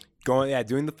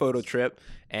doing the photo trip,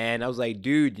 and I was like,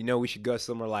 dude, we should go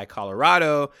somewhere like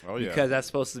Colorado because that's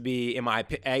supposed to be, in my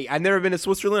opinion, I've never been to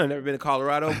Switzerland, I've never been to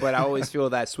Colorado, but I always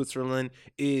feel that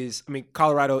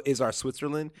Colorado is our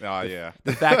Switzerland. Oh yeah.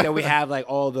 The fact that we have like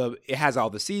it has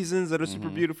all the seasons that are super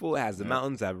beautiful. It has the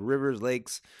mountains, it has rivers,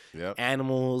 lakes,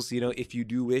 animals, if you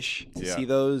do wish to see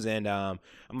those. And I'm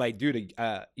like, dude,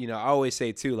 I always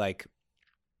say too, like,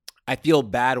 I feel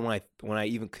bad when I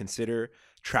even consider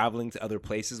traveling to other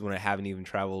places when I haven't even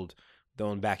traveled the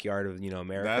own backyard of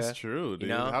America. That's true, dude.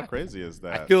 How crazy is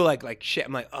that? I feel like shit.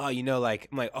 I'm like,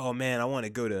 oh man, I want to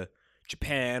go to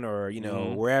Japan or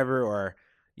wherever, or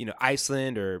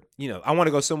Iceland, or I want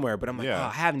to go somewhere, but I'm like, I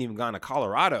haven't even gone to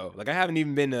Colorado. Like I haven't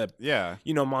even been to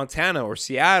Montana or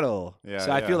Seattle.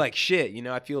 So I feel like shit.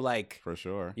 I feel like for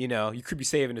sure. You could be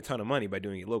saving a ton of money by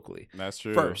doing it locally. That's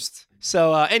true. First.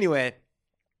 So anyway.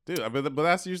 Dude, but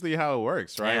that's usually how it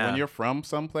works, right? Yeah. When you're from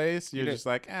someplace, you're just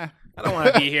like, I don't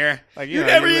want to be here. Like you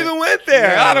never even went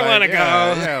there. I don't want to go.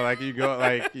 Yeah, like you go,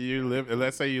 like you live.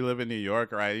 Let's say you live in New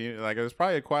York, right? Like there's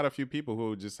probably quite a few people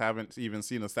who just haven't even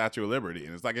seen the Statue of Liberty,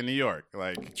 and it's like in New York.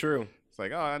 Like true. It's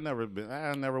like, I never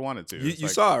wanted to. You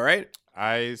saw it, right?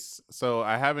 I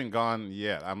haven't gone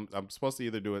yet. I'm supposed to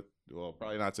either do it. Well,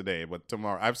 probably not today, but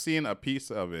tomorrow. I've seen a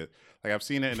piece of it. Like I've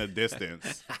seen it in a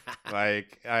distance.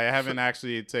 Like I haven't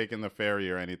actually taken the ferry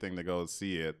or anything to go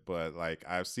see it, but like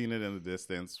I've seen it in the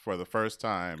distance for the first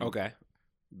time. Okay.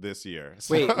 This year.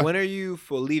 Wait, when are you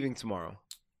leaving tomorrow?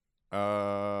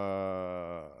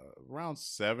 Around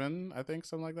 7, I think,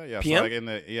 something like that. Yeah. PM? So like in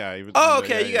the even.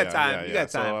 Okay, you got time. You got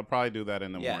time. So I'll probably do that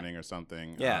in the morning or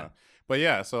something. Yeah. But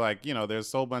yeah, so like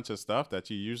there's a whole bunch of stuff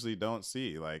that you usually don't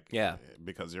see, like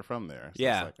because you're from there. So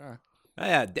yeah. It's like,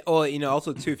 yeah. Well,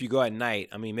 also too, if you go at night,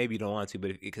 I mean, maybe you don't want to,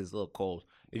 but because it's a little cold.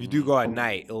 If you do go at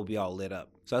night, it'll be all lit up.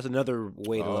 So that's another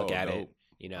way to look at it.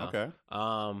 Okay.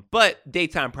 But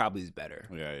daytime probably is better.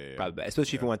 Yeah. Probably better,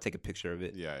 especially if you want to take a picture of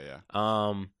it. Yeah.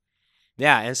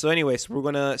 Yeah, and so anyway,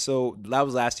 so that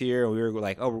was last year, and we were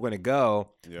like, we're gonna go.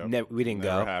 Yep. We didn't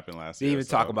Never go. happened last year. Didn't even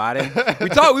talk about it.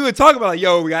 We would talk about like,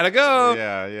 yo, we gotta go.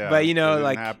 Yeah. But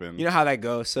like happen. You know how that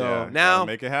goes. So now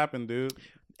make it happen, dude.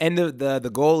 And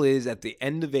the goal is at the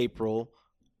end of April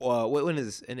when is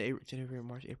this? In April, January,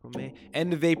 March, April, May.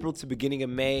 End of April to beginning of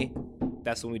May.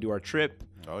 That's when we do our trip.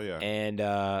 Oh yeah. And it's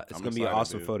I'm gonna be an excited,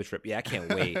 awesome dude. photo trip. Yeah, I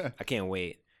can't wait. I can't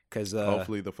wait. Cause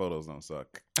Hopefully the photos don't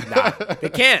suck. nah, they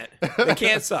can't. They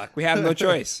can't suck. We have no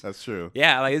choice. That's true.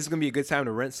 Yeah, like this is gonna be a good time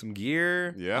to rent some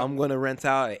gear. Yeah. I'm gonna rent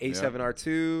out an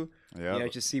A7R2. Yeah. You know,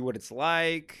 just see what it's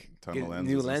like. Ton Get of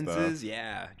lenses new and stuff. lenses.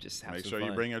 Yeah, just have Make some sure fun.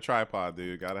 you bring your tripod,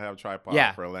 dude. Gotta have a tripod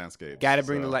Yeah. for a landscape. Gotta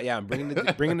bring I'm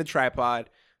bringing the tripod.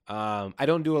 I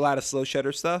don't do a lot of slow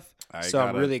shutter stuff, so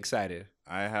I'm really excited.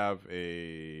 I have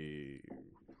a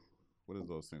what is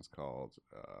those things called?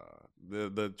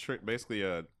 Basically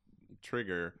a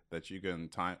trigger that you can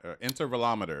time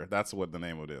intervalometer. That's what the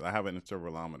name of it is. I have an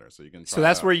intervalometer, so you can. So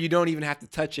that's where you don't even have to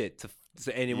touch it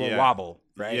and it won't wobble,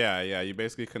 right? Yeah. You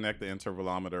basically connect the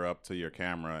intervalometer up to your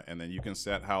camera, and then you can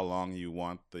set how long you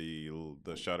want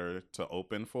the shutter to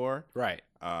open for. Right.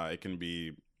 It can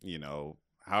be,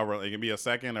 however, it can be a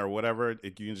second or whatever.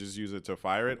 You can just use it to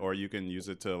fire it, or you can use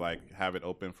it to like have it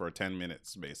open for 10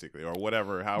 minutes, basically, or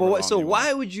whatever. However long So you why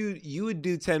want. would you would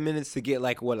do 10 minutes to get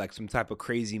like some type of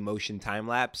crazy motion time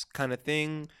lapse kind of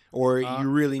thing, or you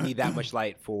really need that much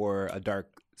light for a dark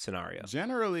scenario?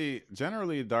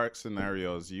 Generally dark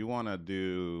scenarios you want to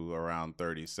do around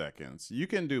 30 seconds. You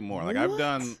can do more. Like What?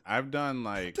 I've done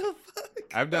like The fuck?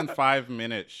 I've done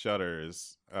 5-minute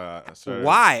shutters.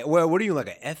 Why? Well, what are you, like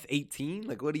a F18?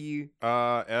 Like what do you?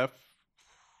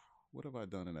 What have I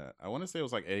done in that? I want to say it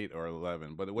was like 8 or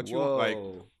 11, but what you want, like,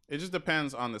 it just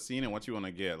depends on the scene and what you want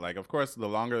to get. Like, of course, the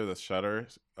longer the shutter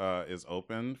is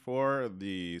open for,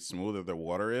 the smoother the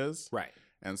water is. Right.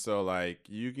 And so, like,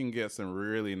 you can get some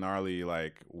really gnarly,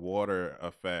 like, water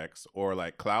effects or,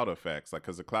 like, cloud effects, like,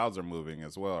 because the clouds are moving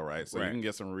as well, right? So you can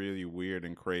get some really weird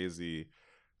and crazy,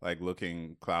 like,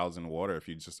 looking clouds in water if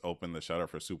you just open the shutter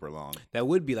for super long. That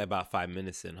would be like about 5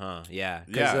 minutes in, huh? Yeah.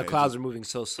 Because Yeah, the it clouds just- are moving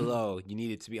so slow. You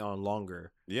need it to be on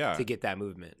longer Yeah. to get that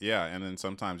movement. Yeah, and then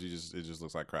sometimes it just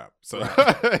looks like crap. So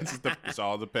Right. it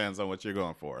all depends on what you're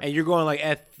going for. And you're going like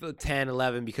F10,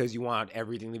 11 because you want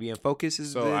everything to be in focus.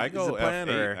 I go the plan,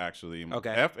 F8 or? actually.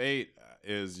 Okay. F8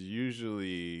 is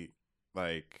usually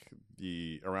like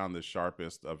around the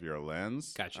sharpest of your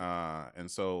lens. Gotcha. And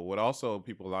so what also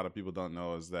a lot of people don't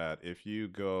know is that if you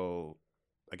go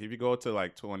to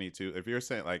like 22, if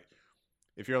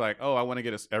you're like, oh, I want to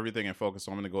get everything in focus,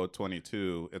 so I'm going to go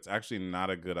 22, it's actually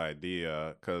not a good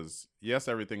idea because, yes,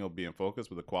 everything will be in focus,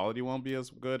 but the quality won't be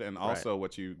as good. And also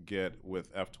what you get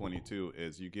with F22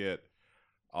 is you get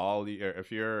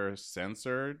if your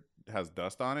sensor has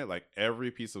dust on it, like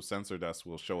every piece of sensor dust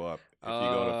will show up if you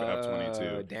go to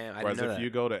F22. Damn, I Whereas didn't know if that. you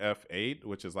go to F8,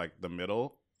 which is like the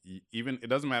middle, even it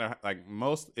doesn't matter. Like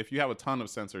if you have a ton of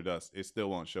sensor dust, it still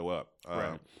won't show up.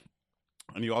 Right.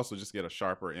 And you also just get a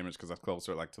sharper image because that's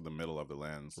closer, like to the middle of the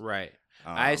lens. Right.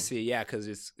 I see. Yeah, because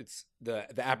it's the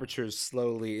aperture is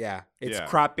slowly. Yeah, it's Yeah.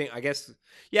 cropping. I guess.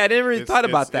 Yeah, I never really thought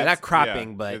about that. Not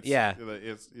cropping, but yeah.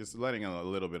 It's letting in a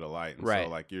little bit of light. And Right.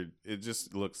 So like it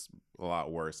just looks a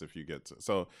lot worse if you get to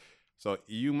so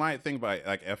you might think by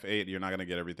like F8 you're not gonna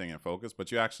get everything in focus,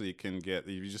 but you actually can get, if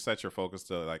you just set your focus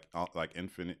to like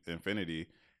infinity.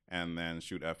 And then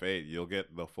shoot F8, you'll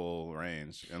get the full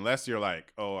range. Unless you're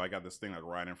like, oh, I got this thing like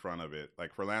right in front of it.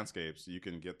 Like for landscapes, you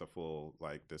can get the full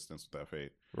like distance with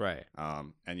F8. Right.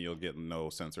 And you'll get no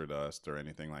sensor dust or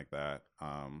anything like that.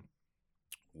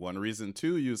 One reason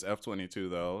to use F22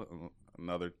 though,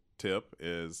 another tip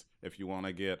is if you want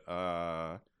to get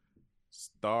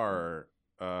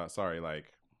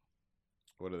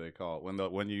what do they call it?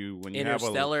 When you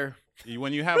Interstellar.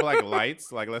 when you have like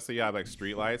lights, like let's say you have like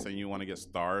street lights and you want to get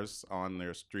stars on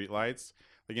their street lights,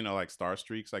 like like star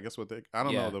streaks, I guess I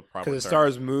don't know the proper term. Because the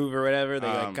stars move or whatever, they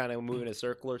like Um, kind of move in a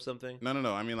circle or something.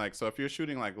 No. I mean, like, so if you're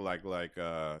shooting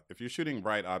if you're shooting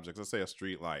bright objects, let's say a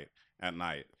street light at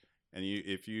night, and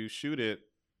if you shoot it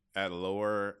at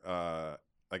lower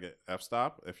like a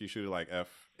f-stop, if you shoot it like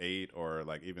F8 or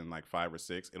like even like 5 or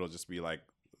 6, it'll just be like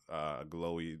a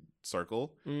glowy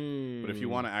circle. But if you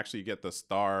want to actually get the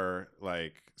star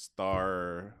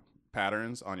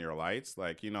patterns on your lights,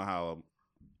 like how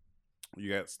you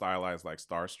get stylized like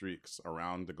star streaks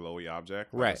around the glowy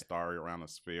object, like Right. a star around a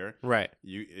sphere. Right.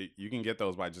 You can get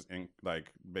those by just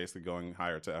like basically going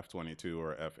higher to F22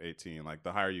 or F18. Like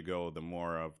the higher you go, the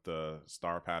more of the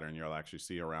star pattern you'll actually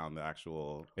see around the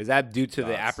actual. Is that due to the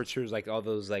dots. apertures, like all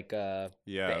those like the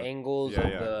angles Yeah, of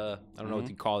yeah. the I don't know what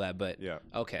you call that, but Yeah.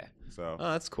 okay. So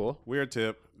Oh, that's cool. weird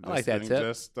tip. I like that tip.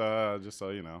 Just so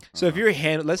you know. So if you're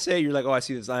let's say you're like, oh, I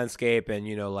see this landscape, and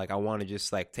like I want to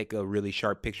just like take a really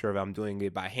sharp picture of it. I'm doing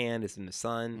it by hand. It's in the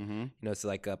sun. Mm-hmm. It's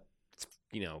like it's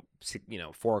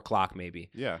 4 o'clock maybe.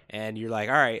 Yeah. And you're like,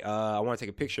 all right, I want to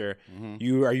take a picture.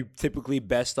 Mm-hmm. Are you typically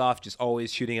best off just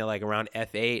always shooting at like around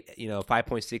f8,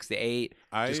 5.6 to 8,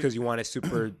 just because you want it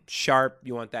super sharp?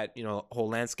 You want that whole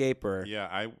landscape, or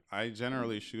Yeah, I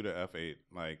generally shoot at f8,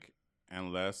 like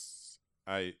unless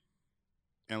I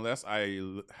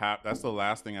have, that's the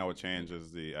last thing I would change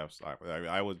is the f-stop.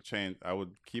 I would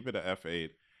keep it at f8,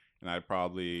 and I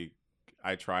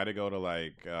try to go to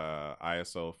like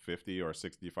ISO 50 or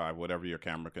 65, whatever your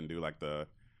camera can do. Like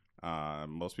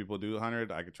most people do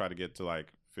 100. I could try to get to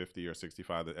like 50 or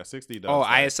 65. 60 does.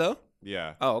 ISO?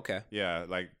 Yeah. Oh, okay. Yeah,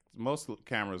 like most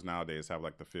cameras nowadays have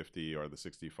like the 50 or the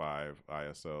 65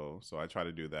 ISO. So I try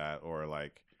to do that, or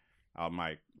like I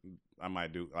might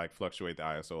do like fluctuate the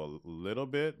ISO a little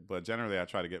bit, but generally I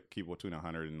try to keep between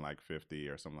 100 and like 50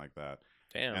 or something like that.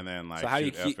 Damn. And then like so how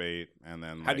shoot do you keep, f8, and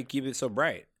then how do you keep it so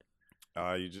bright?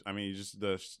 you just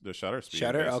the shutter speed.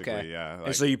 Shutter, basically. okay. Yeah. Like,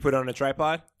 And so you put it on a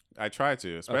tripod? I try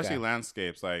to, especially Okay.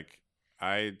 landscapes. Like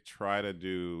I try to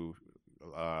do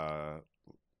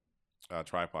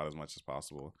tripod as much as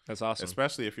possible. That's awesome.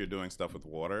 Especially if you're doing stuff with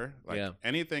water. Like Yeah.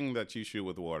 anything that you shoot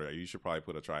with water, you should probably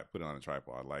put it on a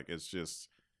tripod. Like it's just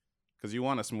because you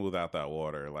want to smooth out that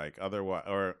water. Like otherwise,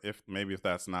 or if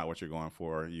that's not what you're going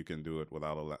for, you can do it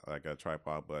without a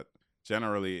tripod. But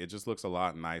generally, it just looks a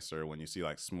lot nicer when you see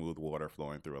like smooth water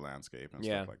flowing through a landscape and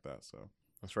stuff like that. So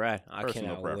that's right. I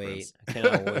Personal cannot preference. wait. I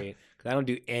cannot wait. Because I don't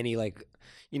do any I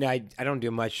don't do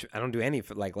much. I don't do any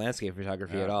like landscape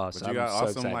photography at all. But So you I'm got so awesome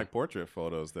excited. like portrait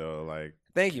photos though. Like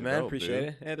Thank you, man. dope, Appreciate dude.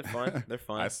 it. Yeah, they're fun. They're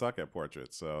fun. I suck at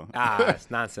portraits, so It's I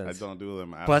nonsense. don't do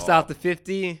them at Bust all. out the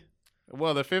 50.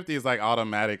 Well, the 50 is like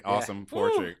automatic, awesome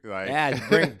portrait. Like Yeah,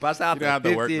 just bust out you the don't have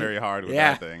 50. to work very hard with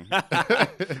Yeah. that thing.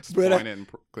 Just But, point it and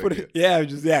click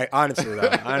it. Honestly though,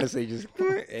 just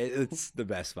it's the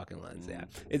best fucking lens. Yeah,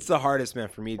 it's the hardest, man,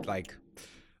 for me. Like,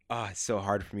 it's so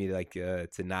hard for me to like to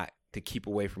keep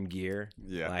away from gear.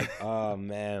 Yeah. Like, oh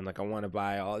man, like I want to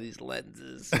buy all these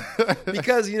lenses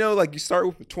because like you start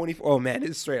with 24. Oh man,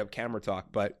 this is straight up camera talk,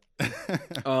 but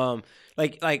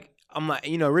like. I'm like,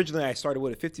 originally I started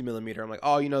with a 50 millimeter. I'm like,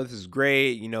 oh, this is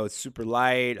great. It's super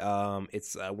light.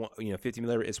 It's 50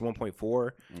 millimeter. It's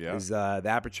 1.4 Yeah. is the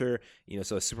aperture.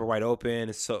 So it's super wide open.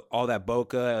 It's so all that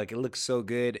bokeh, like it looks so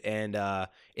good, and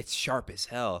it's sharp as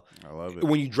hell. I love it.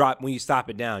 When you stop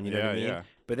it down, you know what I mean. Yeah.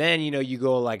 But then you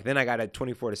go like, then I got a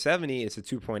 24 to 70. It's a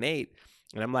 2.8,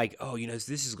 and I'm like, oh, this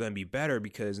is gonna be better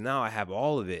because now I have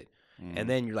all of it. And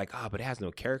then you're like, oh, but it has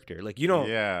no character. Like you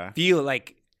don't feel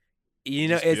like.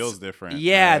 It it feels different.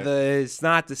 Yeah, right? it's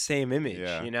not the same image.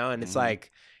 Yeah. And it's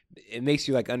like it makes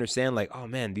you like understand like, oh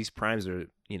man, these primes are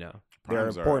they're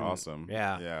Primes important. are awesome.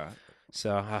 Yeah. Yeah.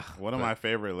 So One of my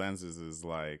favorite lenses is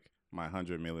like my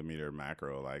 100 millimeter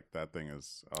macro. Like that thing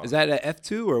is awesome. Is that a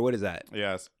f2 or what is that?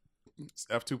 Yes. It's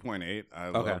f2.8. I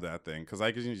love that thing because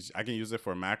I can use it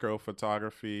for macro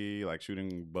photography, like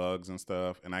shooting bugs and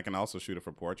stuff, and I can also shoot it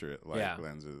for portrait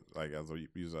lenses, like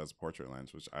use it as a portrait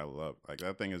lens, which I love. Like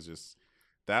that thing is just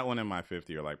that one and my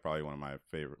 50 are like probably one of my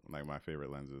favorite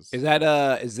lenses. There's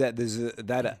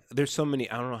so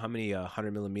many. I don't know how many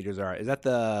 100 millimeters are. Is that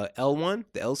the L1,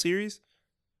 the L series?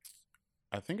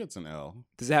 I think it's an L.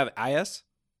 Does it have IS?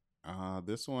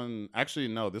 This one actually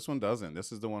no, this one doesn't.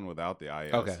 This is the one without the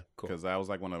IS. Okay, cool. Because that was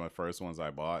like one of my first ones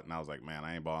I bought, and I was like, man,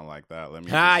 I ain't balling like that. Let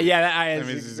me That IS. let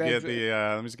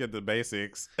me just get the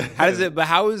basics. How does it? But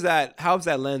how is that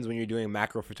lens when you're doing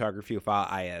macro photography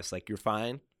without IS? Like you're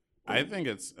fine. I think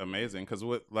it's amazing because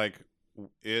when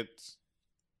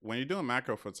you're doing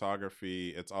macro photography,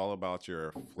 it's all about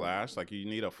your flash. Like you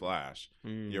need a flash.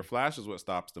 Your flash is what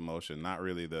stops the motion, not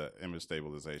really the image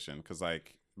stabilization. Because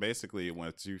like basically,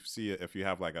 once you see it, if you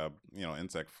have like a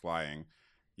insect flying,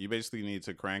 you basically need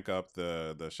to crank up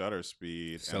the shutter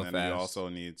speed, so and then fast. you also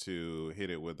need to hit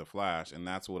it with the flash, and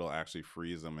that's what'll actually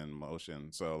freeze them in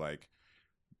motion. So like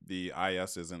the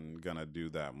IS isn't gonna do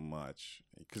that much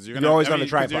because you're always on a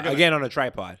tripod. Again, on a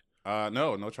tripod.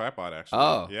 No tripod actually.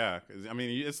 Oh. Yeah. I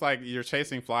mean, it's like you're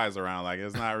chasing flies around. Like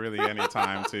it's not really any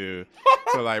time to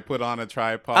like put on a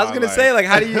tripod. I was gonna say like,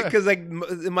 how do you? Because like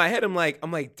in my head, I'm like,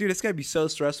 dude, it's gonna be so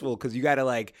stressful because you gotta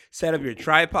like set up your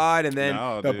tripod and then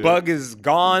the bug is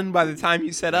gone by the time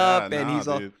you set up, and he's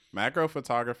all. Macro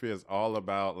photography is all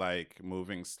about like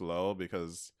moving slow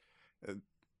because.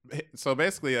 So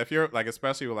basically, if you're like,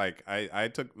 especially like I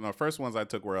took the first ones I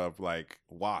took were of like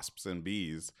wasps and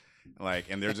bees, like,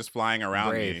 and they're just flying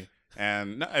around me.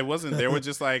 And no, it wasn't. They were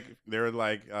just like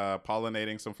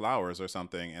pollinating some flowers or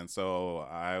something. And so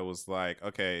I was like,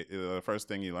 okay, the first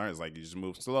thing you learn is like you just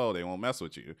move slow. They won't mess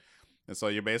with you. And so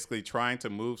you're basically trying to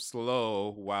move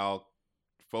slow while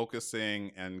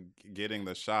focusing and getting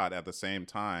the shot at the same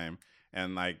time,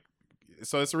 and like,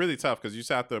 so it's really tough because you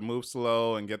just have to move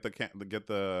slow and get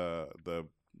the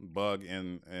bug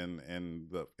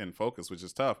in focus, which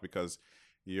is tough because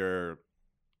your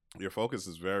focus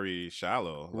is very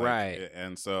shallow, like, Right.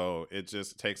 and so it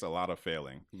just takes a lot of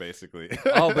failing, basically.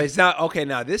 Oh, but it's not okay.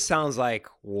 Now this sounds like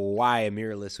why a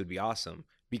mirrorless would be awesome,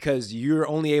 because you're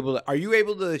only able to. Are you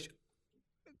able to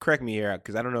correct me here?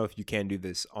 Because I don't know if you can do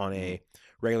this on a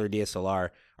regular DSLR.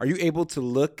 Are you able to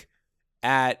look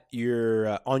at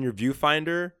your on your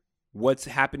viewfinder what's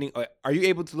happening? Are you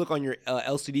able to look on your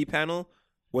LCD panel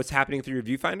what's happening through your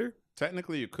viewfinder?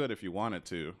 Technically, you could if you wanted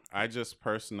to. I just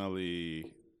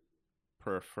personally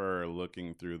prefer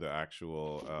looking through the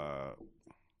actual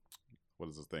what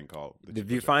is this thing called? The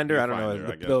viewfinder? I don't know.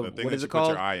 I guess. The The thing what that is you it put your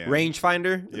called? eye in.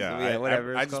 Rangefinder? Yeah,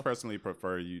 whatever. I it's just called. personally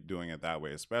prefer you doing it that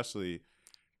way, especially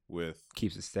with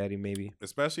Keeps it steady, maybe.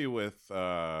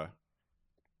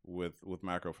 with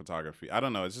macro photography. I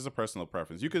don't know. It's just a personal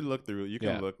preference. You could look through. You can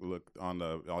Yeah. look on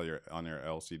your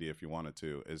LCD if you wanted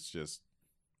to. It's just,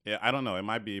 yeah. I don't know. It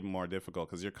might be more difficult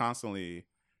because you're constantly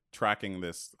tracking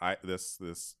this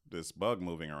bug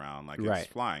moving around, like Right.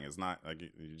 it's flying. It's not like you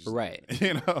just, Right.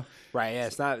 you know. Right. Yeah.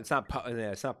 It's not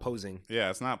posing. Yeah,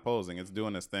 it's not posing. It's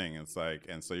doing this thing. It's like,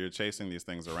 and so you're chasing these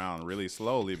things around really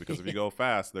slowly because if you go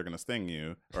fast, they're gonna sting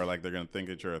you, or like they're gonna think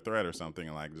that you're a threat or something,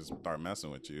 and like just start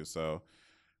messing with you. So,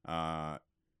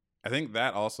 I think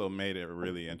that also made it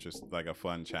really interesting, like a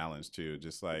fun challenge too.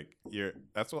 Just like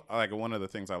that's what like one of the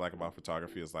things I like about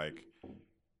photography is like,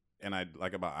 and I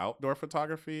like about outdoor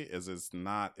photography is it's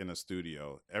not in a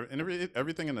studio.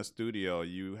 Everything in a studio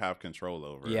you have control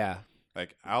over. Yeah.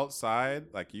 Like outside,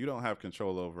 like you don't have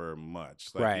control over much.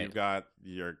 Like Right. you've got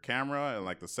your camera and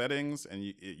like the settings, and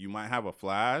you might have a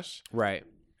flash. Right.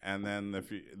 And then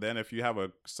if you have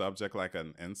a subject like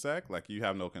an insect, like you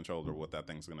have no control over what that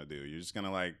thing's gonna do. You're just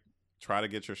gonna like try to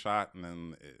get your shot,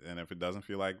 and if it doesn't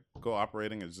feel like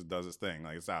cooperating, it just does its thing.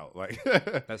 Like it's out. Like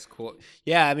That's cool.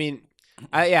 Yeah. I mean,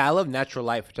 I love natural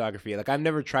light photography. Like I've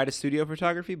never tried a studio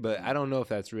photography, but I don't know if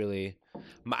that's really.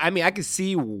 I mean, I can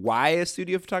see why a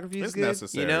studio photography is It's good.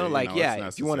 necessary, You know, you like know, yeah,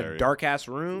 it's if you want a necessary. dark ass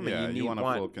room yeah, and you want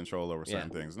want full control over certain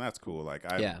things, and that's cool. Like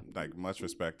Yeah. like much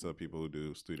respect to people who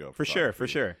do studio for photography.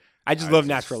 sure. I just love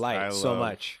natural light so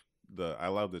much. I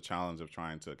love the challenge of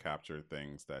trying to capture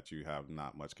things that you have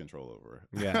not much control over.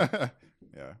 Yeah.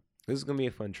 Yeah. This is gonna be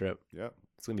a fun trip. Yep.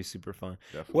 It's gonna be super fun.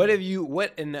 Definitely.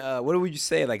 What would you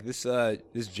say like this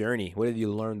journey? What have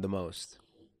you learned the most?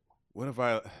 What have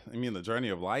I mean the journey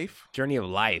of life? Journey of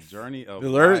life. Journey of The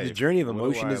life. journey of a What do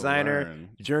motion I designer. learn?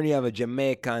 Journey of a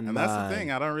Jamaican. And that's the thing.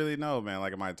 I don't really know, man.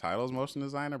 Like my title's motion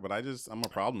designer, but I'm a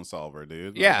problem solver,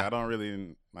 dude. Like, Yeah. I don't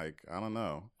really I don't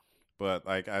know. But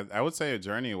like I would say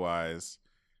journey wise,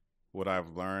 what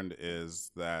I've learned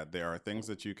is that there are things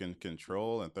that you can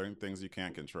control and certain things you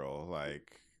can't control.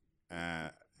 Like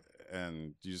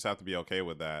and you just have to be okay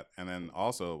with that. And then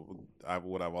also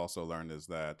what I've also learned is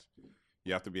that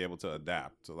you have to be able to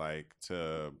adapt. You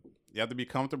have to be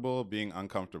comfortable being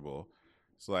uncomfortable.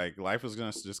 So like life is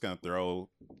just gonna throw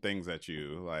things at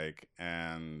you, like,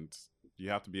 and you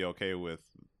have to be okay with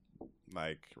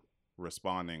like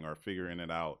responding or figuring it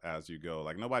out as you go.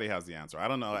 Like nobody has the answer. I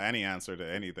don't know any answer to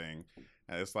anything.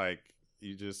 And it's like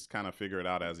you just kind of figure it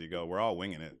out as you go. We're all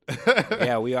winging it.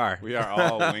 Yeah, we are. We are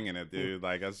all winging it, dude.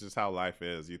 Like that's just how life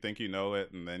is. You think you know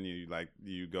it, and then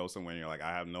you go somewhere and you're like,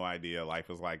 I have no idea life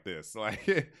is like this. Like,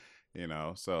 you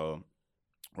know. So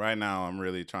right now I'm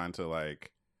really trying to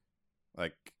like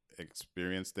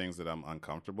experience things that I'm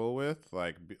uncomfortable with.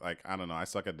 Like I don't know. I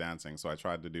suck at dancing, so I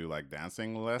tried to do like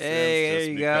dancing lessons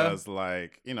just because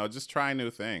like, you know, just try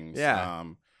new things. Yeah.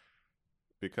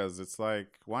 Because it's like,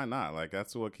 why not? Like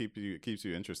that's what keeps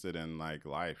you interested in like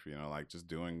life, you know, like just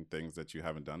doing things that you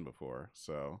haven't done before.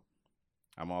 So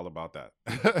I'm all about that.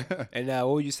 And what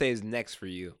would you say is next for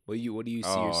you? What do you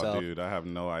see yourself? Dude, I have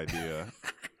no idea.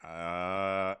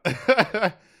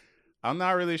 I'm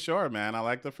not really sure, man. I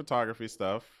like the photography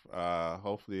stuff.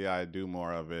 Hopefully I do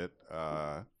more of it.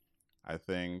 I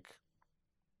think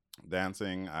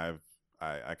dancing, I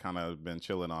kind of been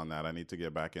chilling on that. I need to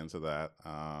get back into that.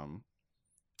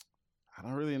 I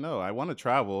don't really know. I want to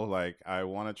travel. Like I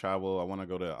want to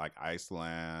go to like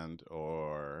Iceland,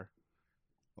 or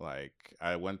like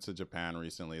I went to Japan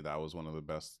recently. That was one of the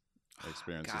best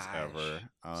experiences ever.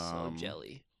 So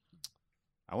jelly.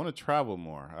 I want to travel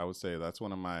more. I would say that's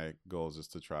one of my goals, is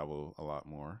to travel a lot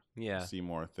more. Yeah. See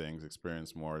more things,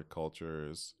 experience more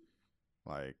cultures.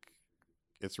 Like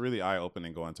it's really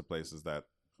eye-opening going to places that,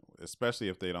 especially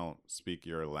if they don't speak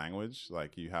your language,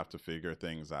 like you have to figure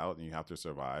things out and you have to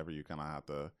survive, or you kind of have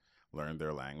to learn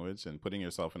their language, and putting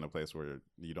yourself in a place where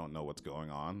you don't know what's going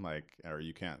on, like, or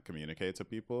you can't communicate to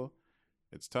people.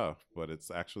 It's tough, but it's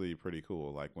actually pretty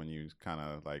cool. Like when you kind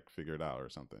of like figure it out or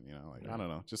something, you know, like, I don't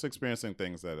know, just experiencing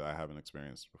things that I haven't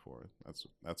experienced before.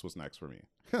 That's what's next for me.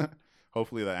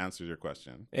 Hopefully that answers your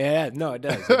question. Yeah, no, it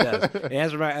does. It does. It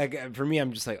answers for me,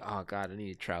 I'm just like, oh God, I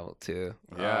need to travel too.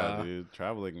 Yeah, dude,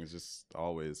 traveling is just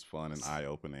always fun and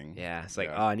eye-opening. Yeah, it's like,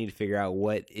 oh, I need to figure out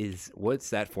what's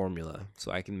that formula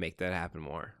so I can make that happen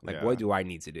more. Like, what do I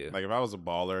need to do? Like if I was a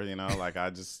baller, you know, like I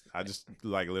just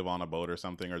like live on a boat or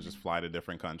something, or just fly to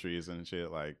different countries and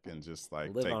shit, like, and just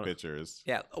like take pictures.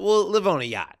 Yeah, we'll live on a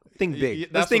yacht. Think big.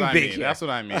 Let's think big. That's what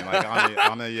I mean. Like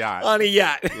on a yacht. On a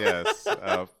yacht. Yes,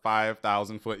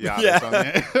 5,000-foot yacht or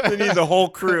something. It needs a whole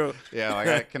crew. Yeah,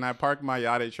 like can I park my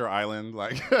yacht at your island?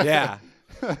 Like, yeah.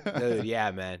 Dude, yeah,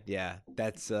 man. Yeah,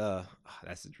 that's the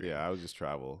dream. Yeah, I would just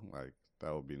travel. Like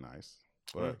that would be nice.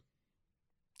 But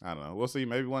I don't know. We'll see.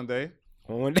 Maybe one day.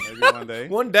 One day. Maybe one day.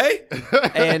 One day.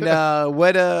 And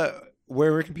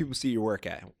where can people see your work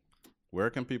at? Where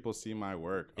can people see my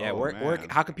work? Yeah, work.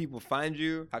 How can people find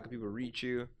you? How can people reach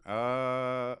you?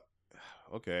 Okay.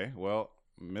 Well,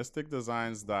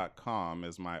 mysticdesigns.com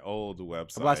is my old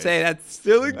website. I'm about to say that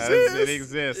still exists. It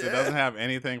exists. Yeah. It doesn't have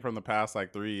anything from the past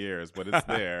like 3 years, but it's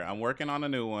there. I'm working on a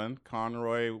new one,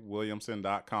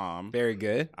 conroywilliamson.com. Very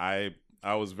good. I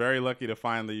was very lucky to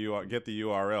find get the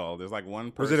URL. There's like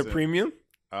one person. Was it a premium?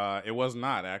 It was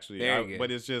not actually. Very good.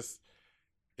 But it's just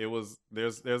there's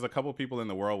a couple people in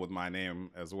the world with my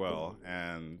name as well,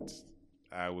 and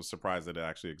I was surprised that it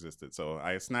actually existed. So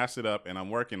I snatched it up and I'm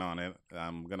working on it.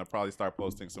 I'm going to probably start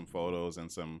posting some photos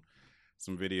and some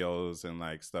videos and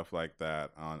like stuff like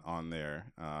that on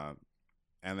there.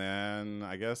 And then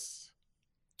I guess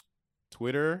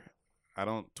Twitter, I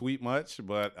don't tweet much,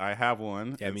 but I have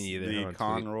one. Yeah, me either. The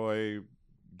Conroy.will,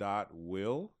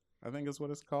 I think is what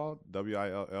it's called.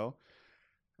 WILL.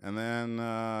 And then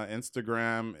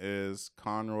Instagram is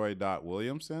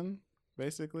Conroy.Williamson,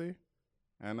 basically.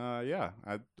 And I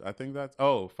think that's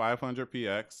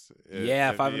 500px.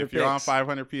 500px. If you're on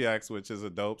 500px, which is a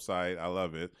dope site, I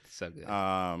love it. So good.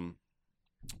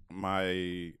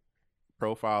 My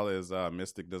profile is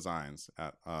Mystic Designs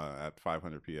at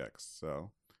 500px.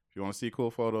 So if you want to see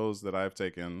cool photos that I've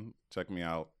taken, check me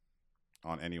out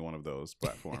on any one of those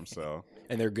platforms. So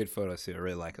and they're good photos too. I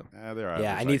really like them. They're average,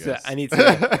 yeah, I need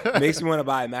to. Makes me want to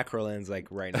buy a macro lens like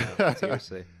right now.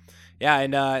 Seriously. Yeah,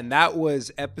 and that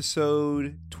was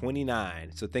episode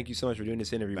 29. So thank you so much for doing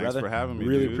this interview, Thanks brother. for having me,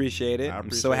 Really dude. appreciate it.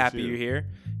 I'm so happy you're here,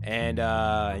 and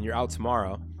you're out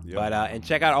tomorrow. Yep. But and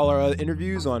check out all our other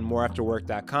interviews on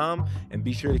moreafterwork.com, and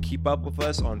be sure to keep up with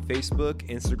us on Facebook,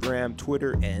 Instagram,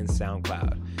 Twitter, and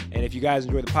SoundCloud. And if you guys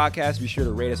enjoy the podcast, be sure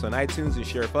to rate us on iTunes and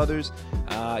share with others.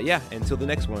 Until the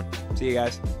next one. See you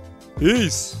guys.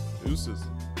 Peace. Deuces.